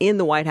Justice in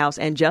the White House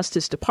and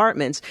Justice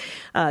Departments,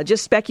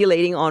 just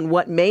speculating on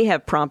what may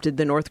have prompted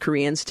the North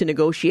Koreans to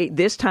negotiate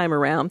this time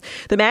around.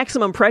 The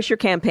maximum pressure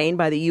campaign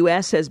by the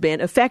U.S. has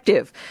been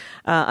effective.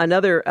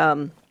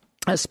 Another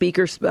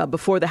speakers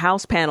before the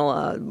House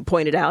panel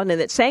pointed out, and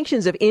that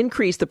sanctions have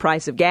increased the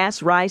price of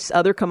gas, rice,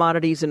 other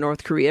commodities in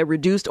North Korea,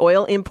 reduced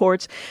oil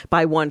imports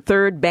by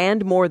 1/3,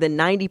 banned more than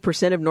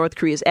 90% of North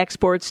Korea's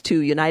exports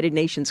to United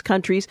Nations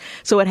countries.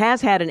 So it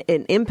has had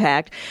an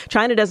impact.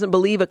 China doesn't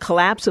believe a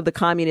collapse of the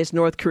communist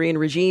North Korean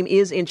regime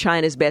is in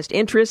China's best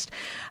interest.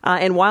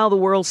 And while the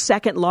world's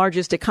second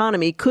largest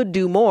economy could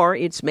do more,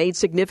 it's made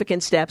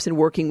significant steps in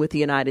working with the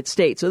United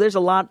States. So there's a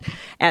lot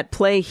at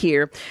play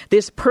here.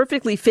 This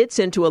perfectly fits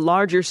into a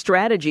larger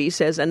strategy,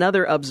 says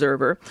another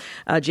observer,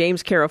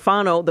 James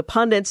Carafano. The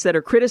pundits that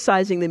are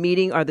criticizing the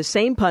meeting are the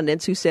same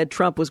pundits who said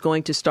Trump was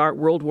going to start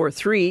World War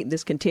III.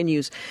 This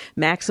continues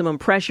maximum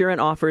pressure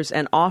and offers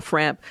an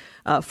off-ramp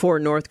for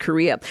North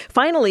Korea.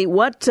 Finally,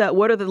 what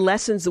are the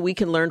lessons that we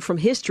can learn from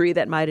history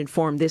that might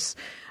inform this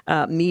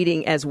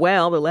meeting as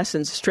well? The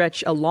lessons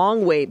stretch a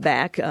long way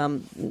back.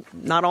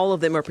 Not all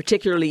of them are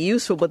particularly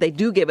useful, but they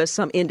do give us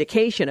some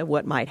indication of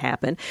what might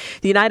happen.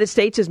 The United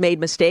States has made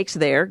mistakes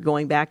there,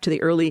 going back to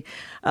the early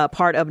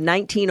part of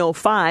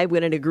 1905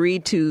 when it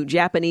agreed to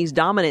Japanese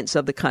dominance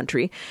of the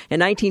country. In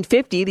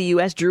 1950, the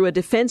U.S. drew a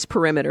defense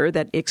perimeter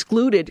that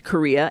excluded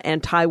Korea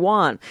and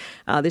Taiwan.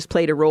 This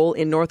played a role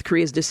in North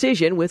Korea's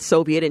decision, with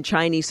Soviet and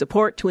Chinese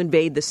support, to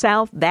invade the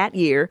South that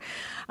year,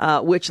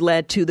 which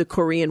led to the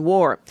Korean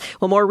War.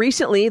 Well, more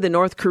recently, the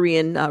North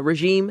Korean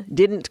regime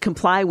didn't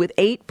comply with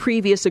 8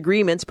 previous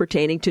agreements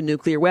pertaining to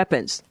nuclear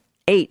weapons.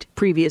 8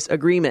 previous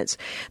agreements.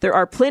 There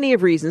are plenty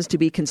of reasons to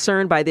be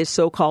concerned by this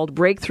so-called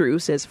breakthrough,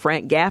 says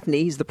Frank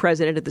Gaffney. He's the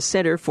president of the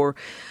Center for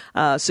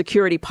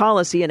Security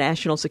Policy, a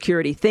national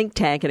security think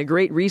tank, and a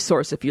great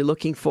resource if you're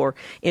looking for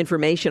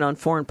information on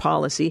foreign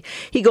policy.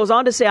 He goes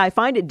on to say, I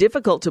find it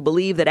difficult to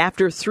believe that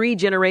after 3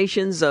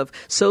 generations of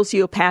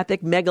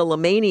sociopathic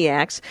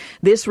megalomaniacs,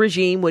 this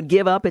regime would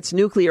give up its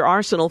nuclear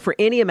arsenal for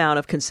any amount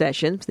of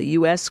concessions. The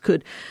U.S.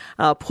 could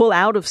pull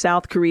out of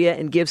South Korea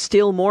and give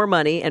still more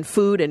money and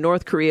food, and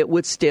North Korea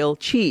would still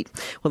cheat.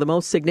 Well, the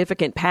most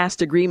significant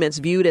past agreements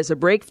viewed as a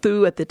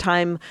breakthrough at the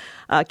time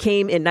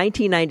came in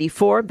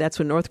 1994. That's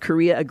when North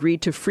Korea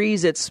agreed to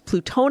freeze its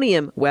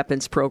plutonium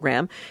weapons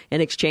program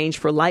in exchange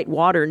for light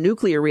water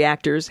nuclear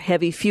reactors,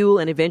 heavy fuel,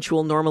 and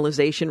eventual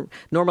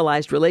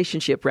normalized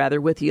relationship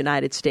with the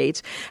United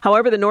States.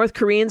 However, the North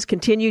Koreans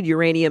continued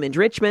uranium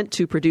enrichment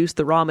to produce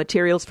the raw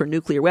materials for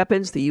nuclear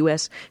weapons. The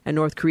U.S. and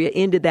North Korea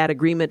ended that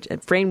agreement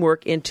and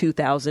framework in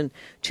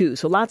 2002.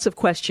 So lots of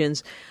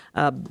questions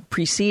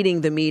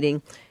preceding the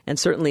meeting and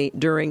certainly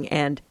during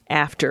and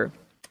after.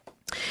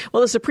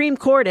 Well, the Supreme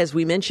Court, as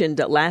we mentioned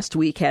last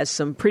week, has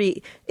some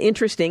pretty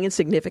interesting and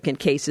significant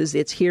cases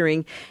it's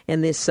hearing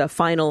in this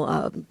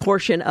final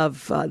portion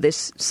of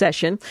this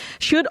session.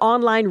 Should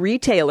online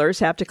retailers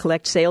have to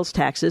collect sales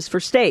taxes for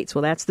states?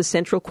 Well, that's the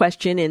central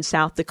question in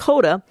South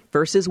Dakota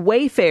versus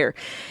Wayfair.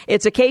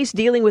 It's a case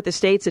dealing with the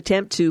state's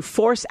attempt to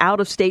force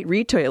out-of-state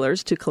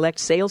retailers to collect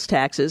sales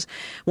taxes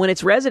when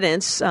its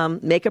residents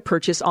make a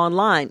purchase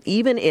online,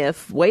 even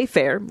if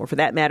Wayfair, or for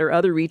that matter,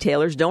 other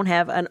retailers, don't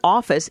have an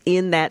office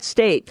in that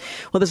state.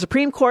 Well, the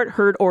Supreme Court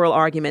heard oral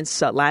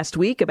arguments last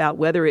week about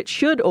whether it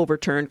should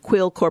overturn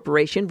Quill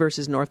Corporation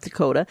versus North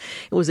Dakota.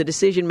 It was a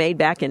decision made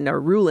back in a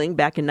ruling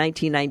back in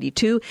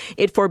 1992.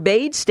 It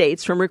forbade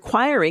states from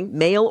requiring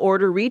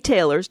mail-order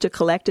retailers to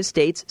collect a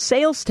state's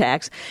sales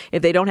tax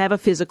if they don't have a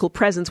physical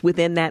presence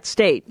within that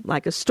state,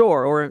 like a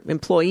store or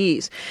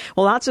employees.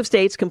 Well, lots of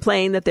states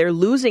complain that they're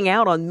losing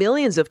out on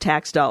millions of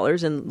tax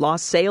dollars and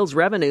lost sales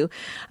revenue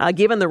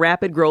given the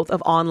rapid growth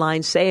of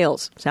online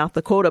sales. South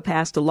Dakota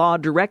passed a law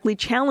directly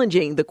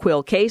challenging the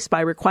Quill case by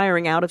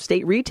requiring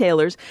out-of-state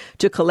retailers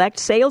to collect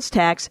sales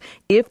tax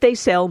if they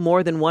sell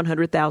more than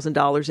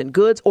 $100,000 in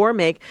goods or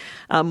make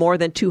more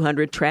than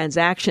 200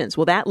 transactions.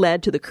 Well, that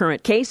led to the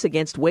current case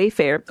against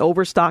Wayfair,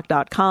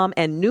 Overstock.com,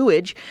 and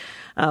Newegg,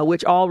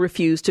 which all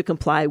refused to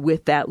comply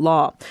with that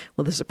law.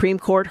 Well, the Supreme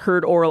Court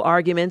heard oral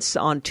arguments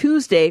on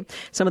Tuesday.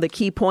 Some of the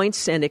key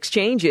points and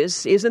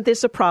exchanges: isn't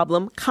this a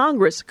problem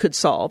Congress could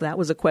solve? That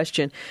was a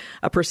question,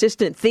 a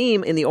persistent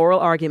theme in the oral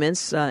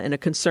arguments, and a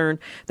concern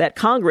that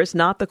Congress,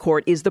 not the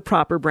court, is the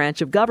proper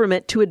branch of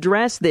government to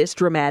address this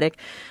dramatic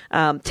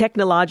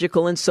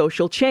technological and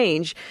social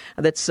change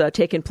that's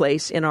taken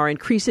place in our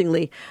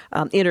increasingly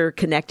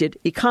interconnected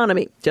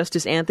economy.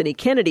 Justice Anthony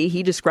Kennedy,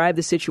 he described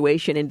the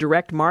situation in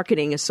Direct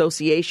Marketing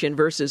Association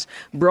versus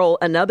Brohl,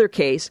 another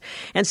case,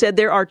 and said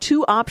there are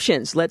 2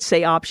 options. Let's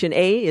say option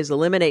A is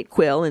eliminate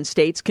Quill, and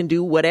states can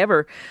do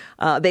whatever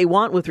they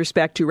want with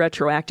respect to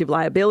retroactive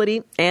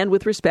liability and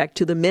with respect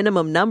to the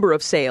minimum number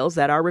of sales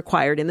that are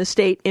required in the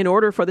state in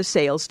order for the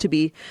sales to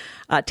be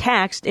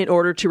taxed in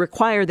order to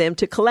require them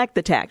to collect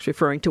the tax,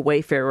 referring to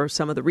Wayfair or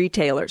some of the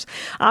retailers.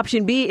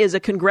 Option B is a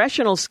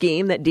congressional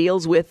scheme that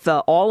deals with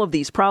all of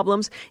these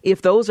problems.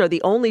 If those are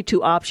the only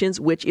 2 options,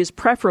 which is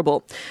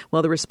preferable?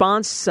 Well, the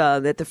response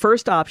that the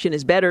first option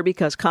is better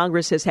because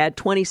Congress has had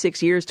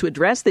 26 years to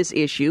address this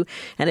issue,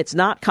 and it's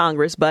not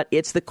Congress, but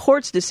it's the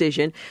court's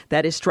decision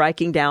that is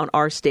striking down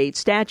our state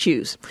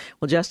statutes.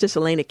 Well, Justice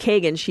Elena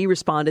Kagan, she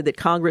responded that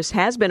Congress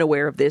has been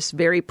aware of this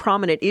very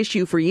prominent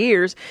issue for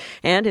years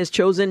and has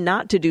chosen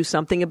not to do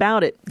something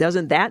about it.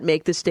 Doesn't that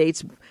make the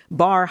state's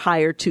bar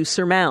higher to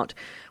surmount?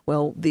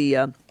 Well,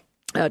 the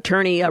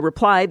attorney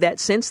replied that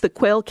since the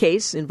Quill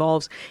case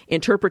involves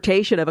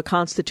interpretation of a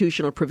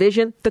constitutional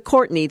provision, the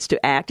court needs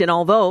to act. And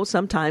although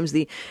sometimes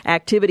the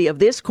activity of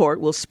this court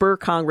will spur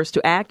Congress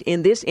to act,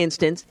 in this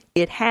instance,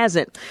 it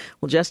hasn't.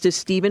 Well, Justice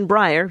Stephen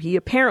Breyer, he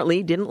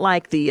apparently didn't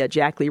like the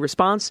Jack Lee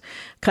response,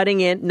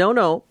 cutting in,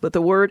 no, but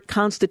the word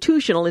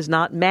constitutional is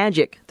not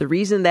magic. The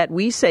reason that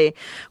we say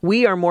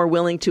we are more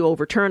willing to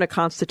overturn a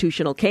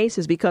constitutional case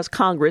is because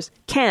Congress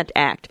can't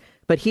act.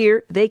 But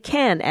here they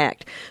can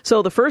act.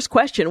 So the first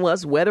question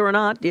was whether or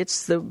not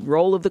it's the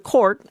role of the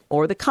court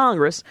or the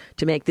Congress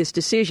to make this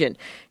decision.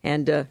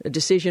 And a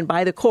decision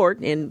by the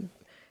court in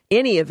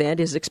any event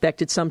is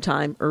expected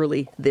sometime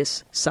early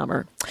this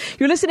summer.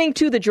 You're listening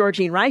to The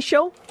Georgene Rice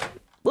Show.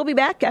 We'll be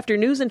back after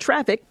news and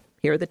traffic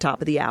here at the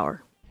top of the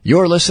hour.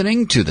 You're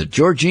listening to The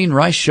Georgene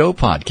Rice Show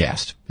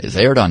podcast. It's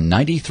aired on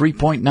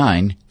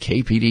 93.9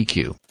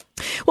 KPDQ.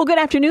 Well, good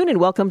afternoon and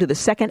welcome to the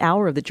second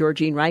hour of the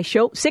Georgene Rice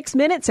Show. 6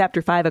 minutes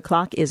after 5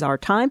 o'clock is our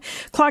time.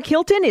 Clark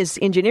Hilton is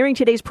engineering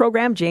today's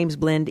program. James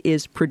Blend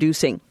is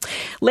producing.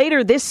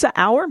 Later this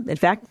hour, in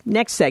fact,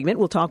 next segment,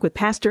 we'll talk with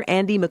Pastor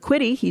Andy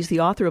McQuitty. He's the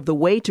author of The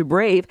Way to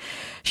Brave,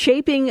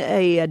 Shaping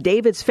a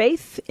David's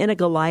Faith in a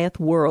Goliath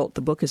World.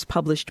 The book is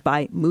published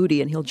by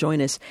Moody, and he'll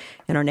join us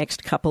in our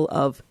next couple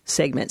of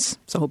segments.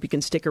 So I hope you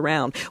can stick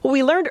around. Well,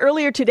 we learned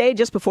earlier today,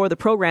 just before the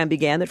program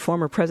began, that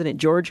former President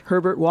George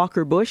Herbert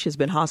Walker Bush has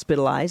been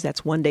hospitalized.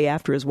 That's one day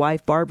after his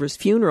wife Barbara's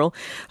funeral,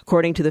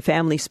 according to the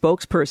family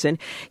spokesperson.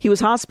 He was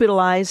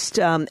hospitalized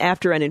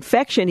after an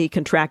infection he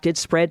contracted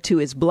spread to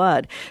his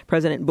blood.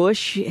 President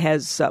Bush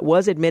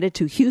was admitted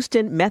to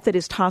Houston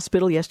Methodist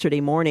Hospital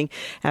yesterday morning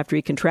after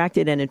he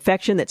contracted an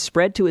infection that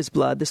spread to his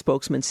blood, the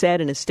spokesman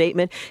said in a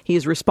statement. He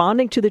is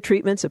responding to the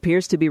treatments,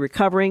 appears to be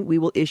recovering. We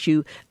will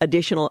issue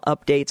additional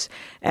updates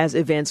as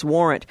events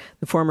warrant.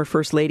 The former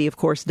First Lady, of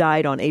course,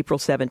 died on April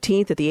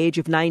 17th at the age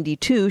of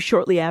 92,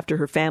 shortly after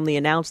her family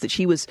announced that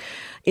she was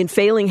in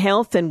failing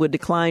health and would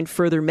decline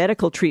further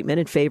medical treatment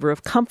in favor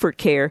of comfort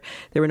care.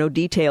 There were no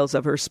details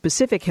of her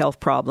specific health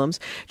problems.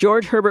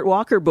 George Herbert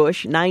Walker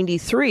Bush,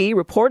 93,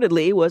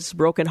 reportedly was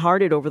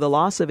brokenhearted over the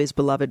loss of his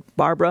beloved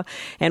Barbara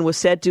and was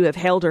said to have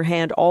held her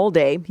hand all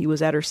day. He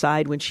was at her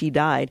side when she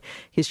died,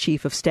 his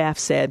chief of staff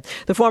said.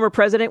 The former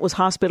president was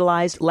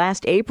hospitalized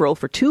last April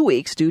for 2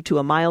 weeks due to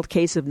a mild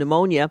case of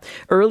pneumonia.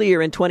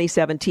 Earlier in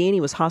 2017,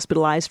 he was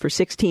hospitalized for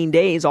 16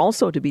 days,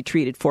 also to be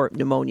treated for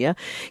pneumonia.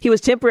 He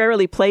was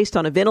temporarily placed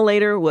on a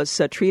ventilator,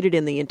 was treated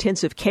in the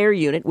intensive care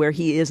unit where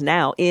he is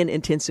now in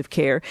intensive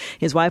care.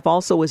 His wife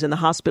also was in the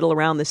hospital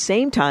around the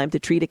same time to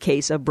treat a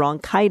case of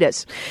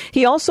bronchitis.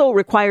 He also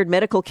required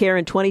medical care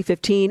in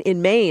 2015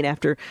 in Maine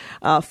after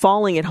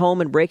falling at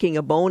home and breaking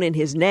a bone in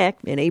his neck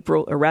in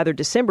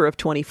December of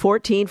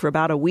 2014 for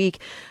about a week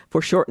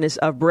for shortness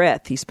of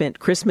breath. He spent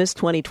Christmas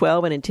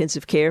 2012 in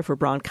intensive care for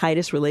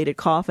bronchitis-related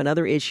cough and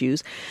other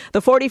issues.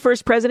 The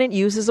 41st president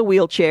uses a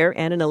wheelchair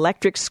and an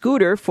electric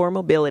scooter for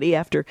mobility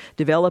after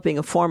developing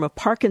a form of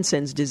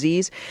Parkinson's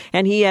disease,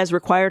 and he has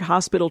required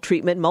hospital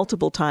treatment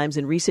multiple times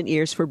in recent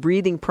years for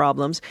breathing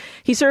problems.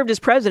 He served as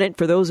president,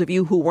 for those of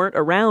you who weren't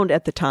around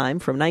at the time,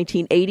 from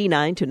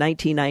 1989 to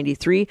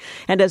 1993,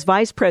 and as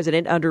vice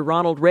president under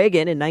Ronald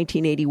Reagan in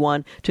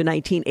 1981 to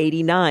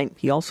 1989.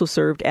 He also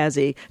served as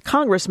a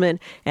congressman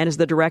and is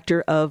the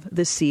director of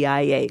the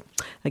CIA.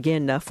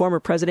 Again, former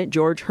President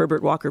George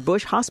Herbert Walker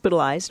Bush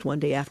hospitalized one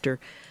day after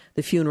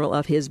the funeral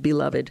of his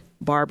beloved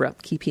Barbara.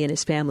 Keep he and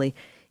his family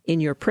in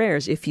your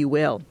prayers, if you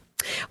will.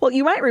 Well,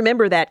 you might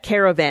remember that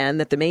caravan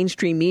that the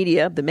mainstream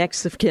media, the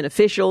Mexican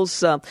officials,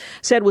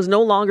 said was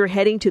no longer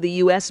heading to the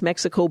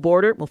U.S.-Mexico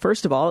border. Well,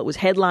 first of all, it was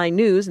headline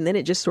news, and then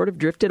it just sort of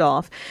drifted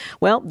off.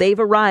 Well, they've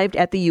arrived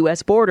at the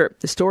U.S. border.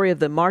 The story of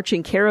the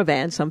marching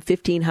caravan, some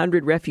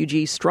 1,500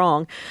 refugees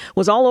strong,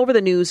 was all over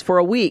the news for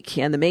a week,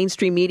 and the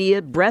mainstream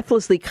media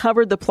breathlessly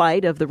covered the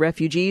plight of the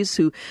refugees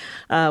who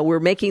were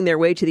making their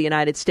way to the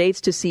United States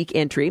to seek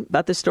entry.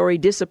 But the story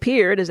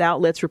disappeared as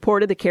outlets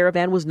reported the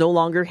caravan was no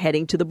longer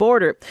heading to the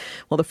border.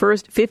 Well, the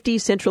first 50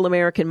 Central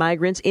American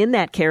migrants in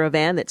that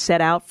caravan that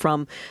set out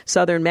from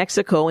southern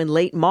Mexico in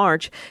late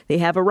March, they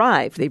have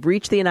arrived. They've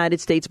reached the United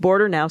States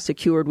border, now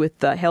secured with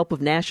the help of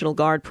National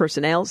Guard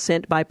personnel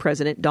sent by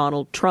President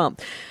Donald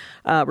Trump.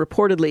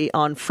 Reportedly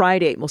on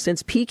Friday. Well,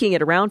 since peaking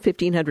at around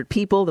 1,500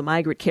 people, the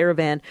migrant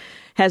caravan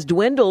has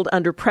dwindled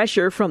under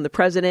pressure from the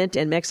president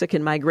and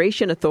Mexican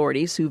migration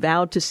authorities, who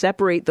vowed to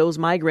separate those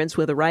migrants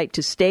with a right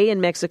to stay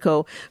in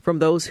Mexico from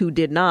those who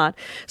did not.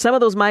 Some of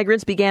those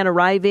migrants began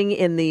arriving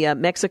in the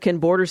Mexican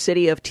border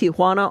city of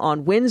Tijuana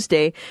on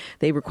Wednesday.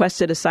 They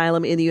requested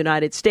asylum in the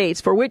United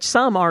States, for which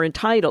some are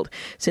entitled.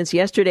 Since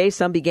yesterday,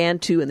 some began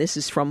to, and this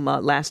is from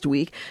last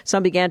week,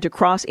 some began to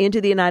cross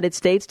into the United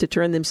States to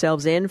turn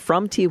themselves in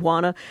from Tijuana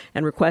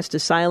and request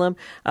asylum.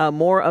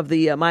 More of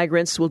the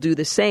migrants will do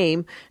the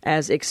same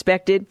as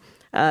expected.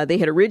 They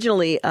had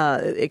originally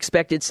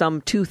expected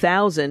some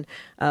 2,000,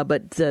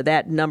 but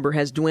that number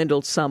has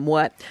dwindled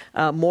somewhat.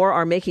 More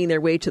are making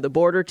their way to the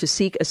border to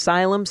seek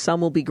asylum.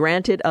 Some will be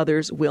granted,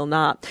 others will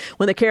not.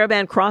 When the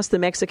caravan crossed the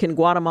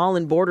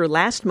Mexican-Guatemalan border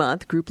last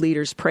month, group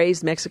leaders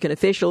praised Mexican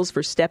officials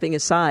for stepping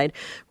aside.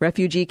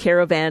 Refugee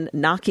caravan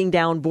knocking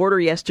down border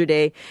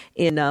yesterday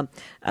in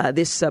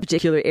this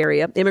particular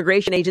area.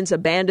 Immigration agents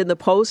abandoned the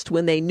post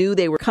when they knew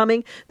they were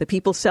coming. The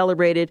people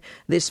celebrated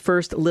this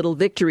first little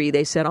victory,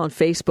 they said on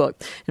Facebook.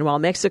 And while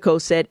Mexico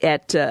said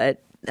at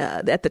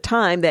the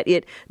time that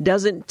it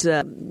doesn't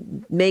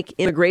make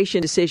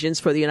immigration decisions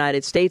for the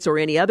United States or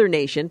any other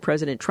nation,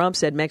 President Trump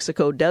said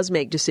Mexico does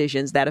make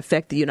decisions that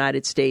affect the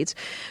United States,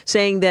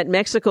 saying that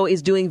Mexico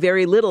is doing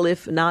very little,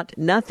 if not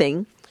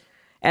nothing,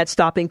 at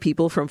stopping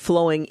people from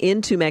flowing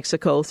into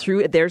Mexico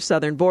through their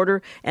southern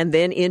border and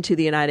then into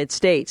the United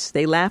States.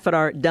 They laugh at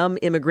our dumb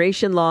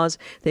immigration laws.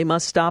 They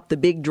must stop the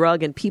big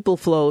drug and people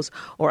flows,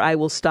 or I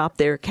will stop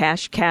their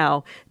cash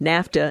cow.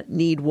 NAFTA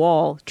need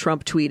wall,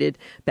 Trump tweeted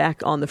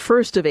back on the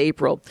 1st of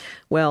April.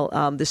 Well,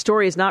 the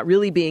story is not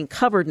really being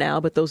covered now,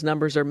 but those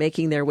numbers are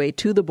making their way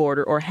to the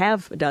border or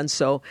have done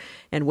so,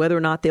 and whether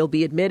or not they'll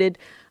be admitted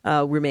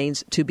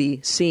remains to be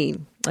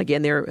seen.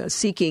 Again,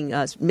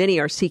 many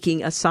are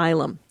seeking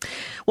asylum.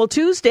 Well,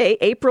 Tuesday,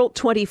 April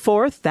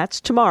 24th, that's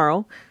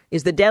tomorrow,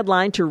 is the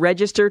deadline to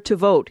register to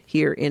vote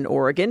here in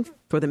Oregon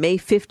for the May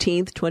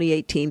 15th,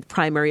 2018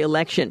 primary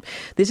election.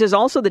 This is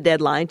also the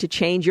deadline to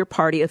change your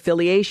party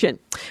affiliation.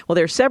 Well,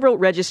 there are several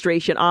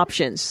registration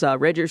options.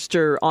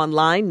 Register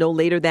online no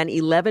later than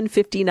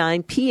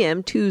 11:59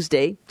 p.m.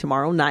 Tuesday,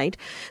 tomorrow night.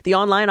 The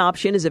online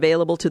option is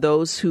available to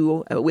those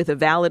who, with a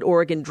valid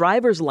Oregon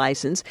driver's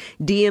license,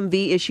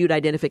 DMV-issued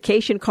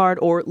identification card,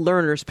 or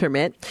learner's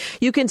permit.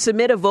 You can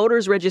submit a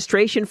voter's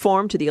registration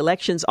form to the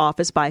elections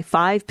office by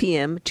 5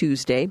 p.m.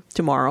 Tuesday,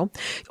 tomorrow,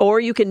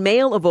 or you can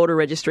mail a voter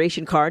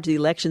registration card to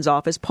the elections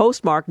office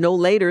postmarked no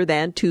later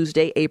than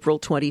Tuesday, April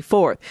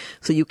 24th.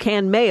 So you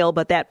can mail,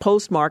 but that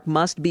postmark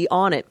must be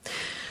on it.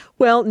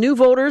 Well, new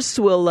voters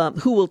who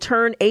will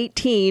turn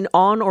 18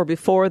 on or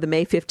before the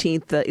May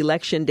 15th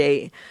election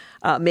day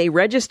may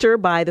register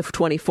by the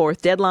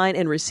 24th deadline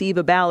and receive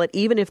a ballot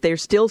even if they're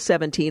still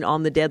 17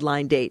 on the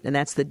deadline date. And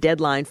that's the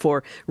deadline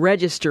for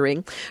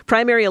registering.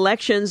 Primary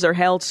elections are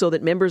held so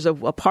that members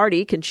of a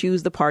party can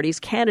choose the party's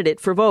candidate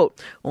for vote.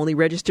 Only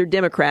registered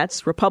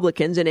Democrats,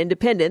 Republicans, and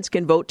independents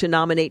can vote to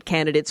nominate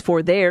candidates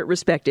for their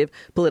respective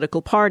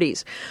political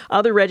parties.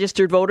 Other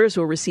registered voters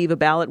will receive a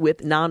ballot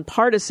with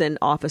nonpartisan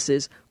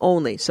offices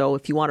only. So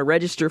if you want to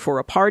register for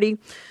a party,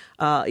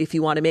 if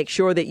you want to make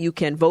sure that you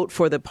can vote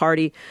for the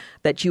party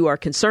that you are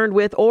concerned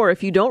with, or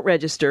if you don't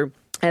register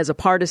as a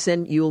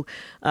partisan, you'll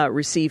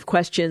receive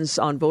questions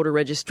on voter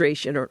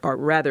registration, or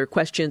rather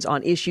questions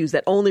on issues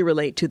that only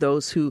relate to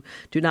those who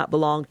do not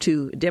belong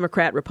to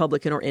Democrat,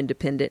 Republican, or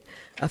independent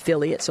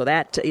affiliate. So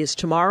that is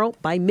tomorrow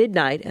by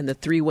midnight, and the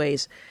three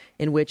ways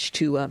in which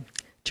to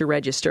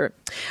register.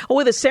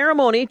 With a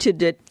ceremony to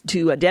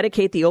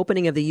dedicate the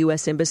opening of the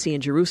U.S. Embassy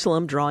in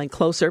Jerusalem drawing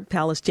closer,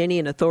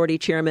 Palestinian Authority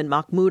Chairman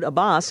Mahmoud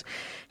Abbas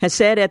has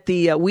said at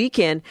the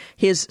weekend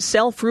his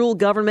self-rule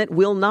government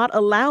will not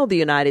allow the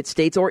United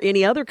States or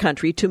any other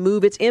country to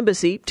move its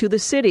embassy to the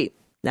city.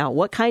 Now,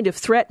 what kind of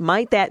threat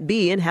might that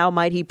be, and how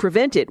might he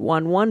prevent it,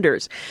 one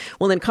wonders.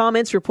 Well, in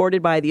comments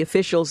reported by the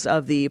officials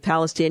of the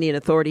Palestinian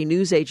Authority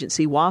news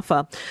agency,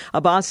 WAFA,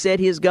 Abbas said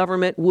his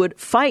government would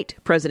fight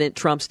President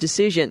Trump's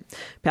decision.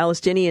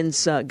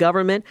 Palestinians'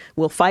 government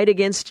will fight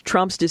against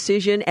Trump's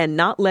decision and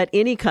not let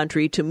any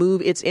country to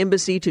move its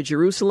embassy to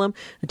Jerusalem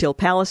until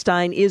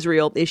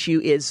Palestine-Israel issue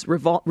is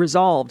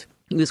resolved.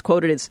 He was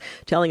quoted as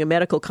telling a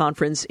medical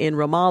conference in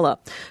Ramallah.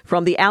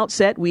 From the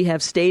outset, we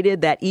have stated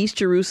that East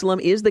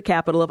Jerusalem is the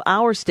capital of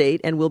our state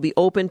and will be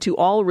open to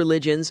all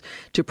religions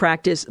to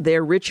practice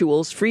their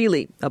rituals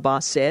freely,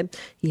 Abbas said.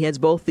 He heads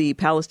both the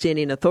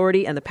Palestinian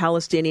Authority and the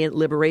Palestinian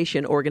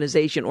Liberation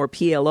Organization, or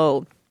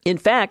PLO. In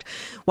fact,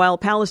 while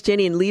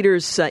Palestinian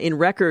leaders in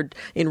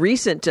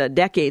recent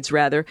decades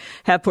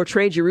have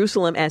portrayed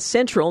Jerusalem as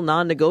central,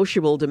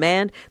 non-negotiable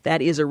demand,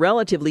 that is a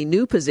relatively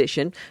new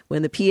position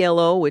when the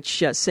PLO, which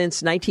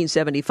since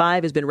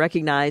 1975 has been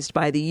recognized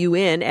by the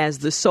UN as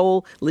the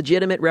sole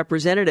legitimate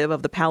representative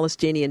of the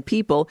Palestinian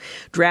people,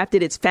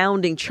 drafted its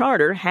founding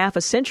charter half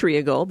a century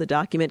ago. The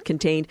document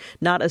contained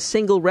not a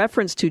single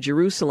reference to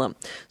Jerusalem.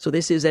 So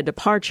this is a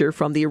departure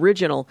from the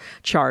original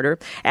charter.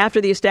 After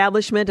the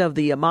establishment of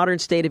the modern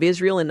state of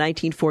Israel in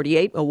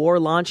 1948, a war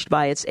launched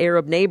by its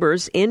Arab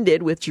neighbors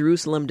ended with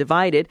Jerusalem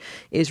divided,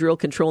 Israel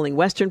controlling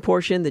western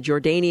portion, the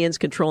Jordanians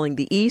controlling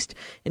the east,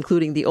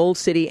 including the Old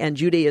City and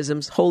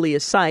Judaism's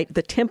holiest site,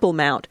 the Temple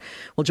Mount.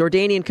 Well,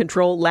 Jordanian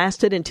control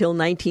lasted until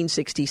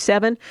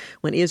 1967,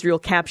 when Israel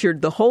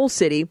captured the whole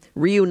city,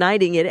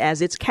 reuniting it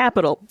as its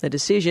capital, a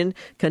decision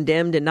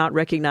condemned and not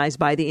recognized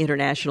by the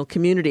international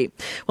community.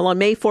 Well, on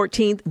May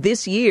 14th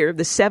this year,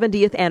 the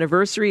 70th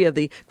anniversary of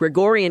the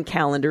Gregorian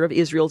calendar of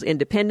Israel's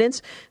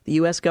independence, the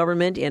U.S.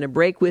 government, in a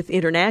break with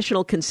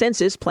international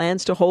consensus,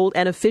 plans to hold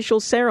an official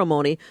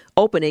ceremony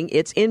opening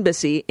its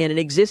embassy in an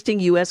existing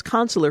U.S.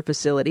 consular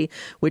facility,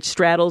 which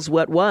straddles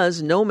what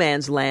was no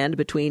man's land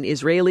between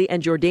Israeli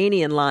and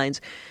Jordanian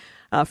lines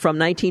from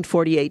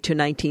 1948 to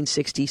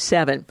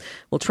 1967.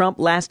 Well, Trump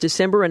last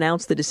December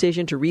announced the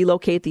decision to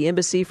relocate the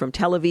embassy from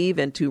Tel Aviv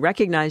and to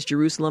recognize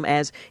Jerusalem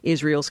as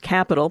Israel's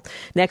capital.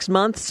 Next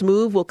month's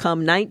move will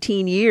come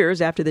 19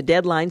 years after the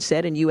deadline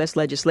set in U.S.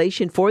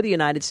 legislation for the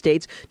United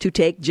States to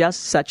take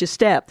just such a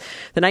step.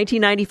 The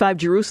 1995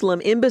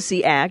 Jerusalem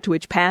Embassy Act,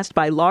 which passed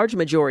by large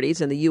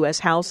majorities in the U.S.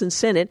 House and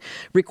Senate,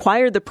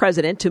 required the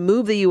president to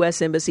move the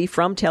U.S. embassy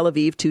from Tel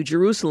Aviv to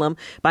Jerusalem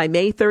by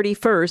May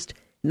 31st,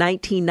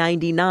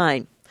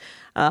 1999.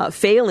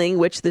 failing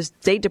which the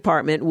State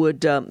Department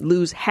would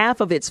lose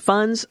half of its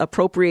funds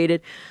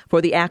appropriated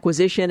for the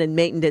acquisition and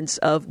maintenance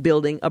of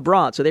building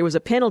abroad. So there was a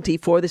penalty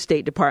for the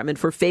State Department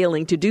for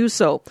failing to do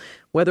so.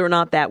 Whether or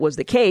not that was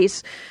the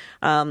case,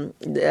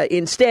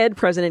 instead,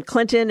 President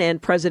Clinton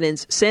and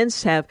presidents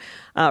since have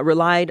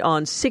relied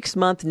on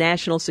 6-month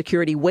national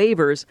security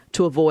waivers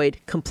to avoid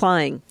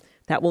complying.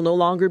 That will no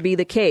longer be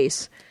the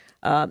case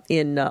on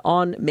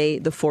May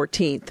the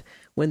 14th,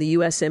 when the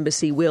U.S.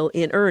 Embassy will,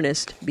 in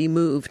earnest, be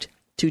moved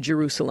to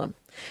Jerusalem.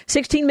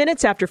 16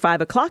 minutes after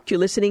 5 o'clock, you're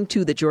listening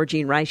to The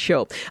Georgene Rice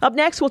Show. Up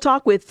next, we'll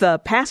talk with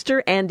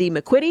Pastor Andy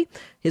McQuitty.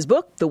 His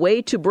book, The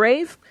Way to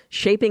Brave,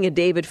 Shaping a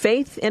David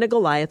Faith in a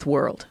Goliath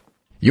World.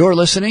 You're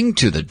listening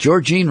to The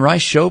Georgene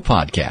Rice Show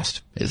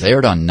podcast. It's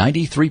aired on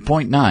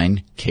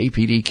 93.9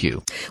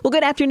 KPDQ. Well,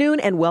 good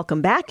afternoon and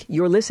welcome back.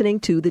 You're listening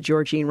to The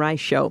Georgene Rice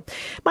Show.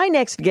 My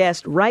next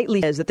guest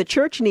rightly says that the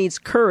church needs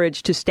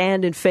courage to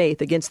stand in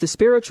faith against the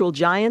spiritual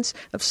giants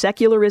of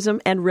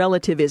secularism and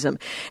relativism.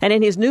 And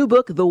in his new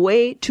book, The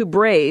Way to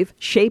Brave,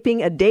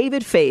 Shaping a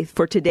David Faith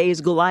for Today's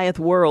Goliath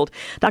World,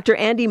 Dr.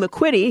 Andy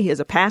McQuitty, is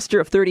a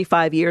pastor of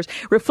 35 years,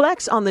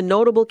 reflects on the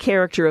notable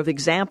character of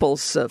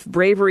examples of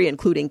bravery,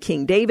 including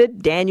King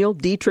David, Daniel,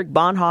 Dietrich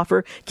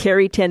Bonhoeffer,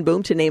 Corrie ten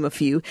Boom, to name a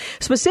few.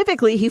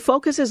 Specifically, he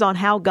focuses on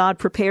how God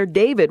prepared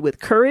David with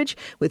courage,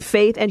 with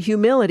faith, and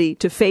humility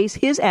to face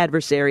his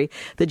adversary,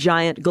 the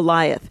giant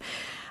Goliath.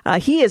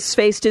 He has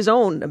faced his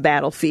own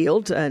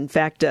battlefield. In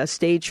fact,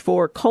 stage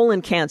 4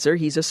 colon cancer.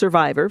 He's a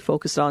survivor.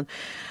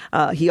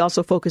 He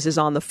also focuses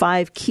on the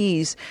 5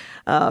 keys,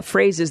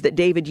 phrases that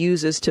David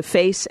uses to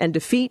face and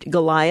defeat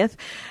Goliath.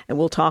 And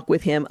we'll talk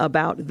with him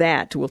about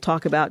that. We'll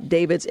talk about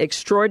David's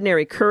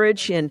extraordinary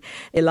courage in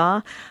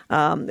Elah.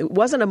 It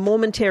wasn't a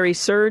momentary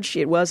surge.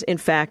 It was, in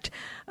fact,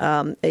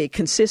 a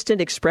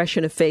consistent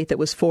expression of faith that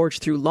was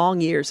forged through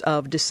long years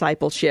of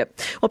discipleship.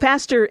 Well,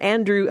 Pastor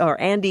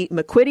Andy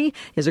McQuitty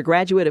is a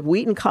graduate of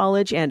Wheaton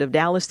College and of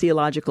Dallas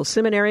Theological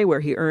Seminary, where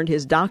he earned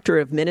his Doctor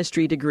of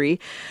Ministry degree.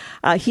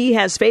 He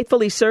has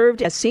faithfully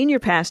served as senior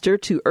pastor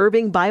to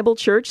Irving Bible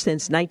Church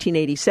since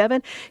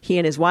 1987. He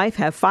and his wife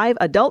have 5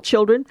 adult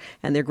children,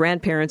 and they're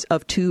grandparents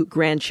of 2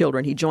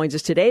 grandchildren. He joins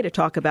us today to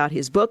talk about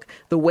his book,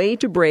 The Way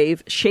to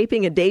Brave,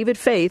 Shaping a David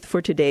Faith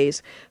for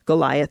Today's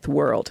Goliath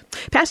World.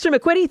 Pastor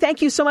McQuitty,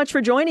 thank you so much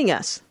for joining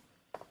us.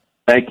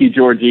 Thank you,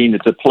 Georgene.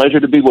 It's a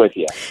pleasure to be with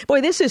you. Boy,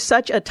 this is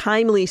such a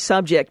timely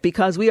subject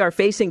because we are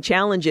facing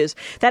challenges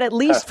that, at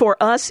least for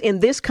us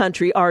in this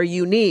country, are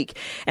unique.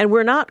 And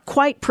we're not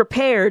quite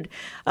prepared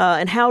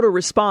in how to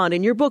respond.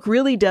 And your book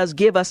really does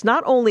give us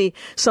not only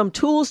some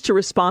tools to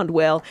respond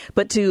well,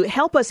 but to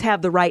help us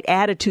have the right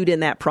attitude in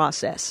that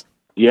process.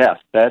 Yes,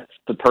 that's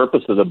the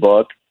purpose of the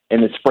book.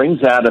 And it springs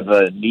out of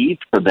a need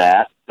for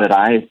that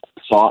I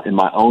saw in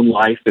my own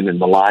life and in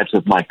the lives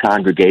of my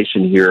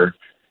congregation here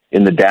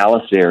in the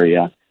Dallas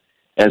area,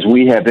 as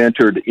we have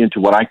entered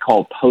into what I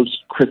call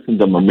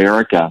post-Christendom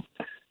America.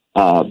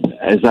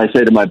 As I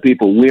say to my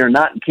people, we are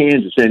not in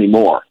Kansas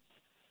anymore.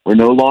 We're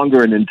no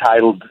longer an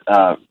entitled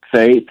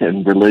faith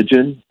and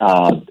religion.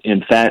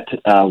 In fact,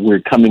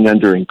 we're coming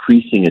under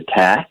increasing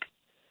attack,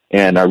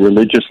 and our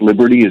religious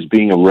liberty is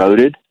being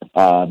eroded.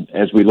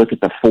 As we look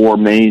at the 4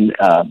 main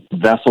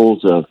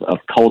vessels of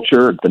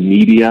culture, the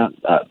media,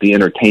 the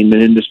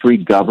entertainment industry,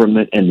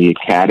 government, and the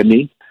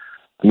academy.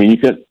 I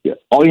mean,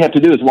 all you have to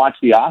do is watch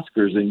the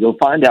Oscars, and you'll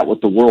find out what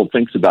the world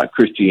thinks about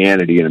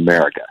Christianity in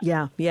America.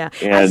 Yeah.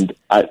 And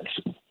I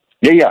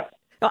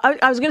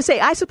was going to say,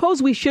 I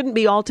suppose we shouldn't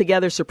be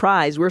altogether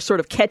surprised. We're sort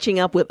of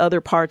catching up with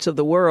other parts of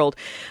the world.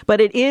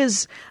 But it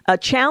is a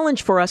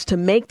challenge for us to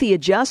make the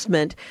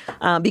adjustment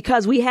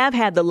because we have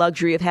had the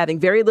luxury of having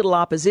very little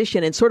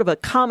opposition and sort of a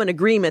common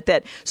agreement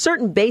that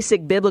certain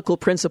basic biblical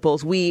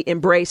principles we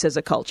embrace as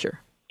a culture.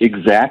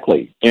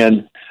 Exactly.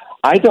 And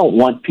I don't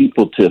want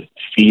people to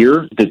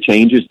fear the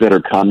changes that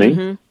are coming.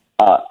 Mm-hmm.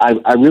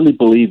 I really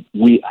believe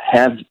we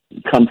have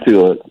come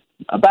through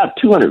about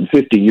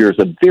 250 years,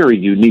 a very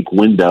unique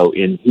window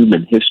in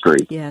human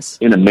history. Yes.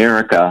 In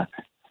America,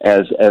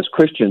 as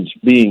Christians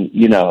being,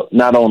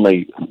 not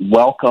only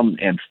welcome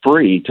and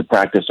free to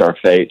practice our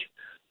faith,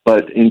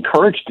 but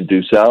encouraged to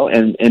do so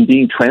and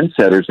being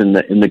trendsetters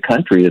in the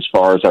country as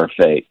far as our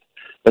faith.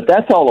 But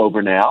that's all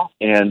over now,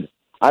 and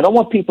I don't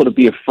want people to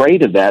be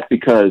afraid of that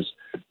because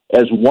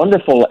as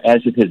wonderful as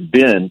it has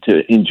been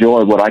to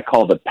enjoy what I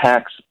call the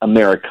Pax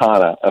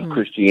Americana of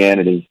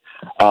Christianity,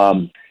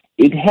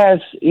 it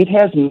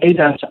has made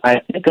us,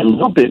 I think, a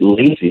little bit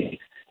lazy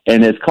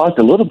and has caused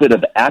a little bit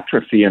of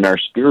atrophy in our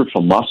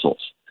spiritual muscles.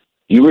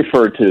 You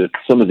refer to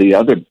some of the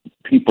other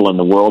people in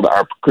the world,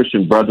 our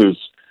Christian brothers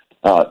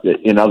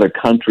in other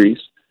countries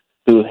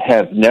who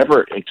have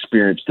never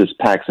experienced this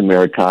Pax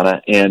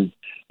Americana, and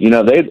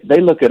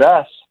they look at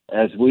us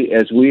as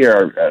we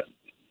are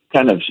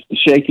kind of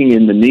shaking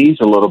in the knees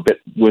a little bit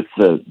with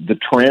the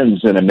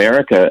trends in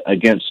America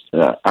against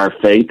our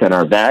faith and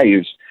our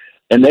values.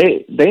 And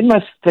they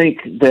must think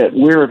that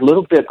we're a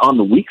little bit on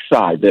the weak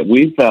side, that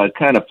we've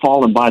kind of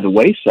fallen by the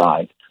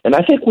wayside. And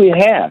I think we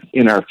have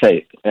in our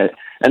faith.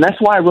 And that's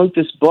why I wrote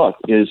this book,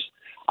 is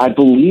I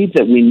believe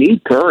that we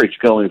need courage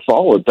going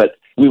forward, but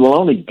we will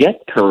only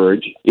get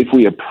courage if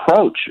we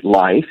approach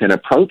life and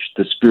approach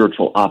the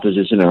spiritual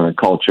opposition in our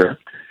culture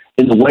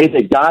in the way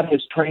that God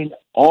has trained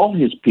all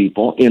his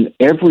people in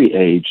every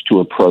age to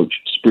approach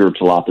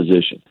spiritual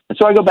opposition. And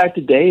so I go back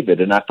to David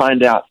and I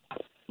find out,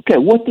 okay,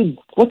 what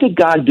did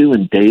God do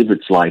in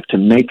David's life to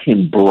make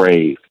him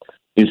brave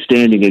in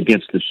standing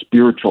against the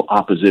spiritual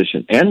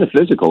opposition and the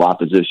physical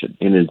opposition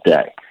in his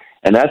day?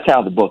 And that's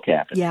how the book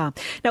happened. Yeah.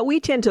 Now, we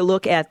tend to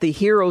look at the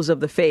heroes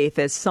of the faith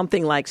as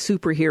something like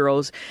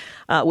superheroes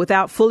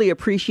without fully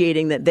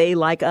appreciating that they,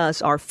 like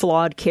us, are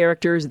flawed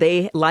characters.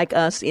 They, like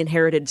us,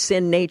 inherited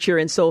sin nature.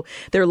 And so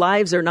their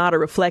lives are not a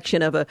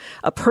reflection of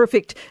a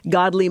perfect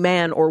godly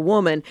man or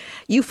woman.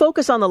 You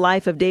focus on the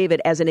life of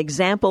David as an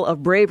example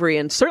of bravery.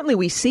 And certainly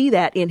we see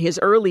that in his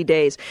early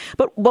days.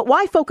 But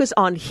why focus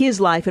on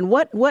his life? And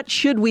what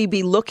should we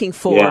be looking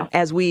for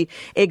as we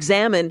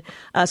examine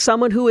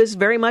someone who is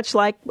very much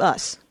like us?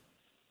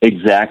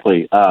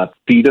 Exactly.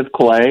 Feet of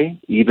clay,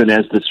 even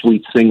as the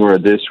sweet singer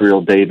of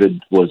Israel,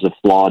 David was a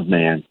flawed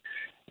man.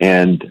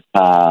 And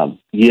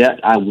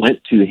yet I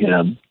went to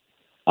him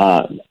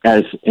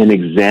as an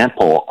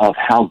example of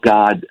how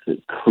God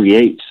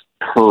creates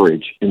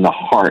courage in the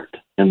heart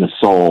and the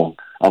soul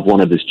of one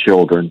of his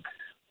children.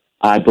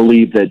 I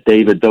believe that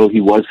David, though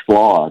he was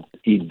flawed,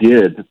 he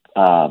did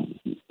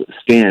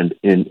stand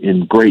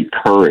in great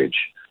courage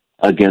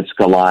against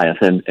Goliath.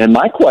 And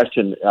my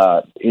question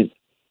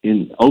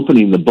in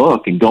opening the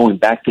book and going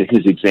back to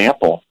his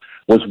example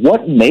was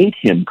what made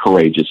him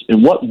courageous?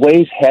 In what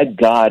ways had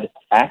God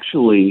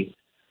actually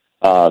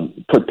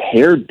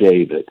prepared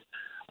David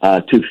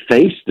to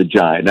face the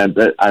giant?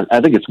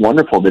 I think it's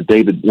wonderful that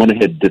David went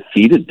ahead and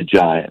defeated the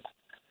giant.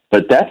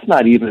 But that's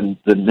not even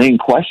the main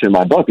question in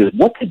my book, is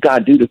what did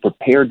God do to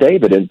prepare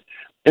David? And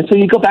so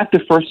you go back to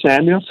 1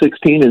 Samuel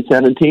 16 and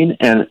 17,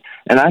 and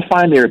I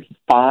find there are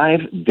 5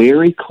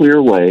 very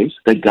clear ways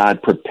that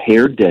God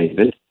prepared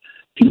David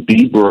to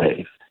be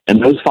brave.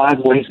 And those 5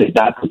 ways that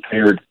God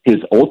prepared his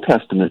Old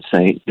Testament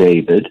saint,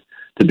 David,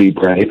 to be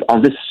brave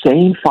are the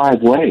same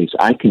 5 ways,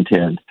 I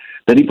contend,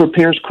 that he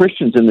prepares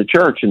Christians in the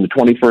church in the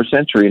 21st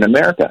century in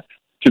America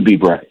to be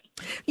brave.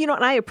 You know,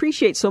 and I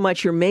appreciate so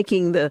much you're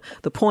making the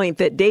point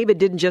that David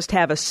didn't just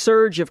have a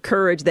surge of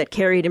courage that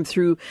carried him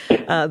through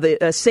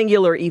a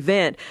singular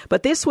event,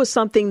 but this was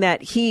something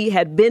that he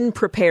had been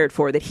prepared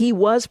for, that he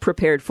was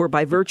prepared for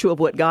by virtue of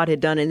what God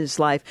had done in his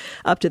life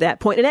up to that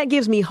point. And that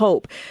gives me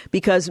hope,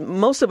 because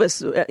most of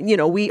us,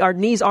 our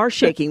knees are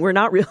shaking. We're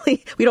not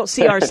really, we don't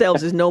see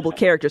ourselves as noble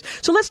characters.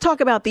 So let's talk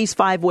about these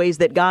 5 ways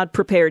that God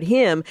prepared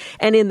him,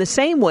 and in the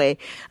same way,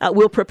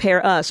 will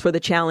prepare us for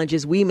the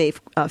challenges we may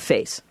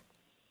face.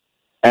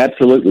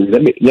 Absolutely.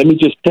 Let me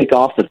just take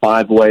off the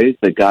 5 ways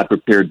that God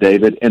prepared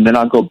David, and then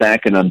I'll go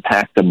back and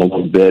unpack them a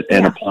little bit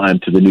and apply them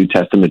to the New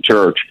Testament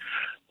church.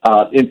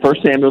 In 1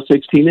 Samuel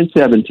 16 and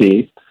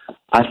 17,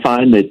 I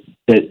find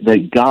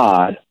that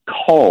God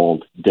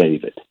called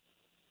David.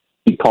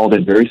 He called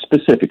him very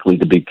specifically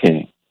to be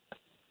king.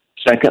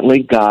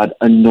 Secondly, God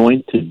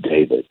anointed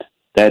David.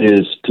 That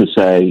is to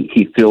say,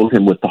 he filled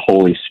him with the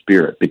Holy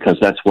Spirit, because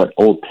that's what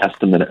Old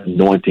Testament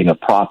anointing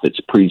of prophets,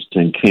 priests,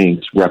 and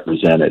kings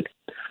represented.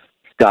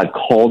 God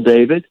called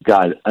David,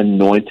 God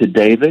anointed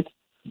David,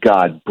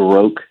 God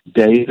broke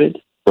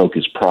David, broke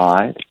his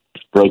pride,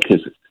 broke his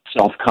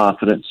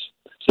self-confidence,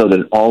 so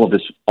that all of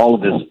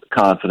his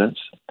confidence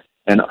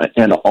and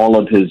all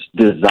of his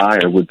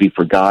desire would be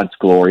for God's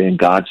glory and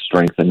God's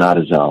strength and not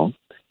his own.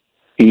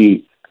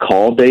 He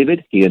called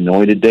David, he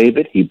anointed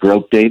David, he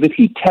broke David,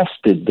 he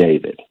tested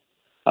David.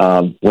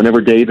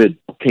 Whenever David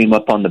came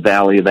up on the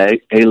valley of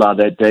Elah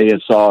that day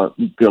and saw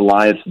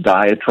Goliath's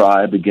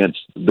diatribe against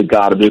the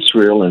God of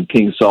Israel and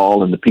King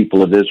Saul and the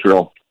people of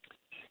Israel,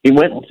 he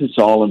went to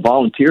Saul and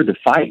volunteered to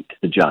fight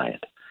the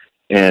giant.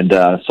 And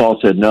Saul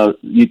said, "No,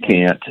 you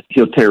can't.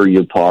 He'll tear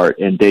you apart."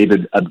 And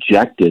David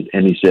objected,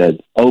 and he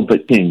said, "Oh,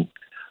 but King,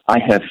 I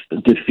have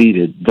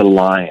defeated the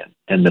lion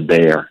and the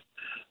bear."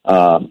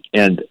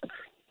 And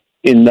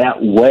in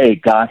that way,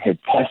 God had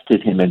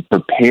tested him and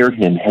prepared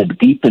him, had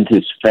deepened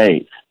his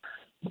faith,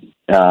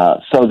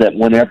 so that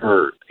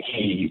whenever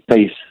he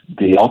faced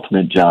the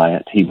ultimate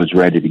giant, he was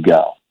ready to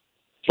go.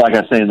 It's like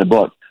I say in the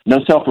book, no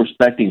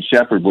self-respecting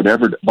shepherd would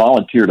ever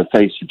volunteer to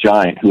face a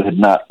giant who had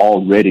not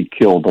already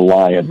killed a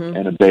lion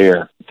and a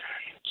bear.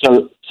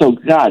 So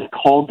God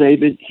called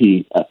David.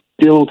 He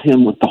filled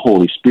him with the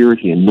Holy Spirit.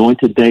 He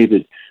anointed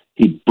David.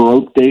 He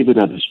broke David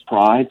of his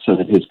pride so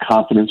that his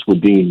confidence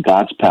would be in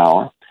God's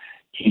power.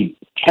 He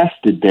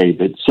tested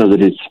David so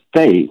that his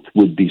faith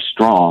would be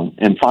strong.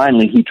 And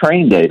finally, he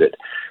trained David.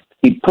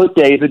 He put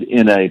David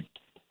in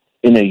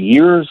a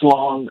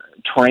years-long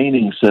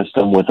training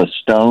system with a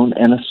stone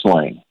and a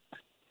sling.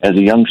 As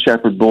a young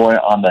shepherd boy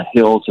on the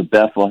hills of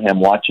Bethlehem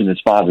watching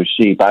his father's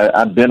sheep,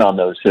 I've been on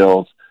those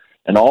hills,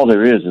 and all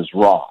there is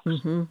rocks.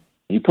 Mm-hmm.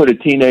 You put a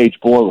teenage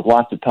boy with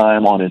lots of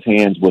time on his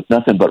hands with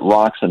nothing but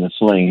rocks and a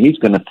sling, he's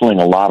going to fling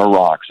a lot of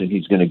rocks, and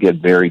he's going to get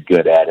very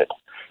good at it.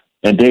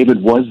 And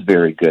David was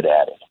very good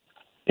at it.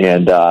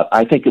 And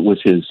I think it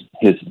was his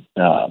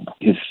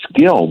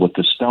skill with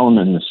the stone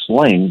and the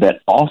sling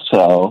that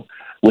also,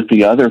 with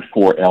the other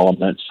 4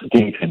 elements,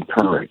 gave him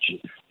courage.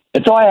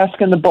 And so I ask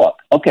in the book,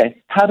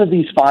 okay, how do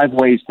these 5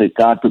 ways that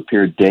God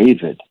prepared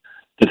David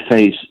to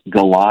face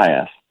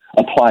Goliath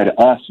apply to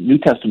us, New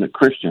Testament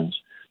Christians,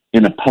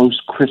 in a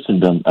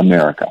post-Christendom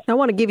America? I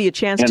want to give you a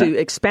chance to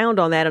expound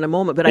on that in a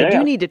moment, but I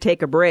do need to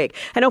take a break.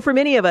 I know for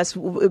many of us,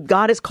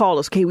 God has called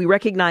us. Okay, we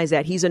recognize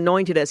that. He's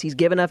anointed us. He's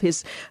given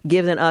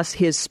us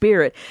His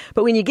Spirit.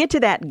 But when you get to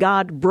that,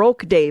 God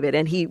broke David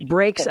and He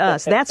breaks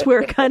us. That's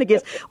where it kind of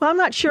gets, well, I'm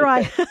not sure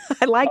I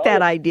like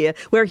that idea,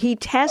 where He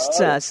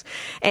tests us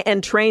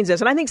and trains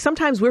us. And I think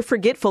sometimes we're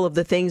forgetful of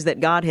the things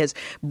that God has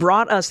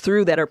brought us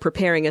through that are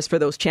preparing us for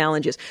those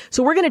challenges.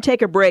 So we're going to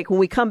take a break. When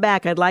we come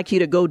back, I'd like you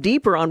to go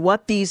deeper on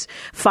what these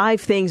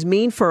 5 things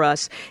mean for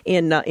us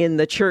in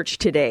the church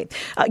today.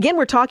 Again,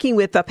 we're talking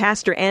with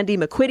Pastor Andy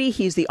McQuitty.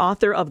 He's the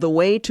author of The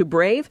Way to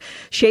Brave,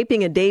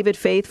 Shaping a David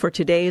Faith for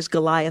Today's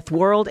Goliath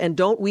World. And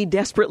don't we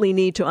desperately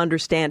need to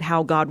understand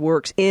how God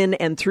works in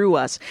and through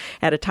us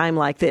at a time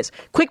like this?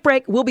 Quick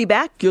break. We'll be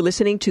back. You're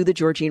listening to The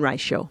Georgene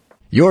Rice Show.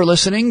 You're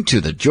listening to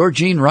the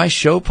Georgene Rice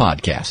Show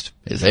podcast.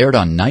 It's aired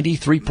on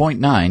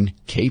 93.9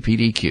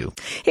 KPDQ.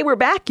 Hey, we're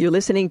back. You're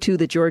listening to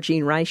the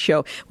Georgene Rice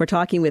Show. We're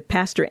talking with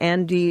Pastor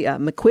Andy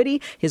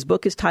McQuitty. His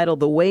book is titled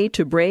The Way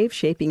to Brave,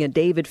 Shaping a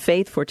David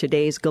Faith for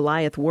Today's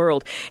Goliath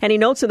World. And he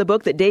notes in the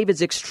book that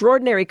David's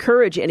extraordinary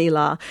courage in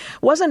Elah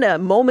wasn't a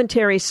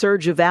momentary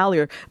surge of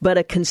valor, but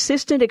a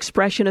consistent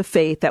expression of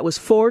faith that was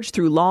forged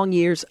through long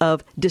years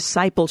of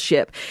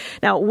discipleship.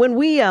 Now, when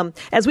we,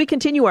 as we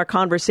continue our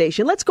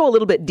conversation, let's go a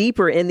little bit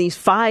deeper in these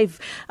 5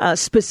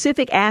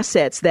 specific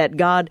assets that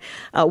God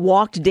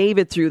walked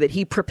David through, that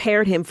He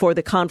prepared him for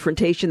the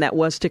confrontation that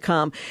was to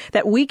come,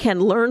 that we can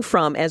learn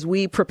from as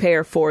we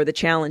prepare for the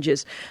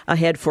challenges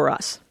ahead for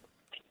us.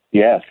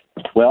 Yes.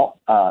 Well,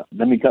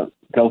 let me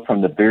go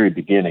from the very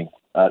beginning.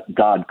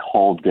 God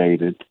called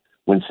David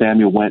when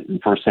Samuel went in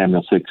 1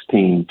 Samuel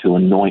 16 to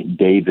anoint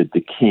David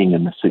the king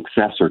and the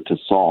successor to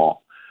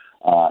Saul.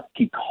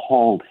 He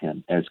called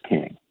him as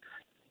king.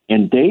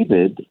 And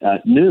David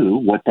knew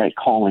what that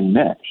calling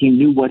meant. He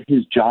knew what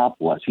his job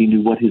was. He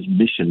knew what his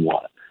mission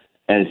was.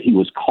 As he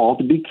was called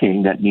to be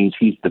king, that means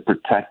he's the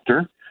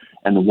protector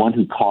and the one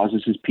who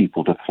causes his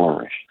people to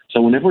flourish.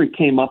 So whenever he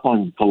came up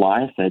on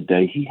Goliath that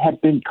day, he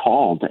had been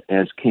called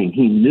as king.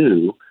 He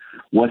knew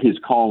what his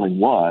calling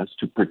was,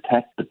 to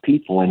protect the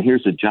people. And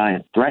here's a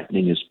giant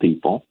threatening his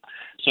people.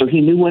 So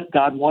he knew what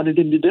God wanted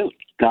him to do.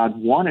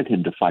 God wanted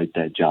him to fight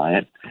that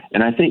giant.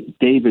 And I think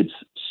David's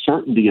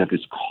certainty of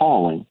his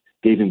calling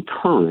gave him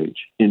courage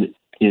in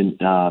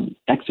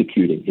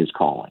executing his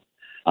calling.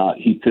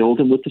 He filled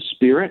him with the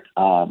Spirit.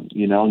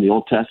 In the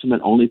Old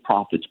Testament, only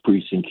prophets,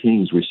 priests, and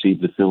kings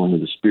received the filling of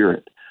the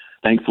Spirit.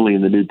 Thankfully,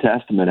 in the New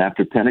Testament,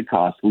 after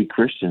Pentecost, we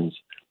Christians,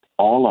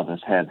 all of us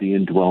have the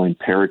indwelling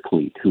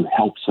Paraclete who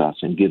helps us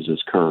and gives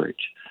us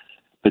courage.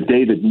 But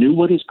David knew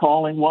what his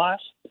calling was.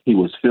 He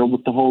was filled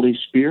with the Holy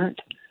Spirit.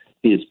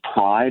 His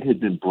pride had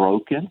been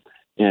broken.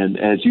 And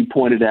as you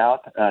pointed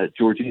out,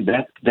 Georgie,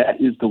 that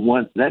is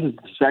the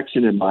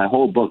section in my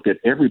whole book that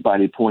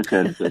everybody points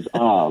at and says,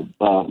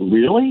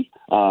 really?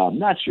 I'm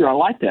not sure I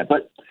like that.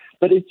 But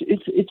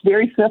it's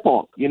very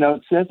simple.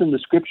 It says in the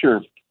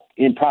scripture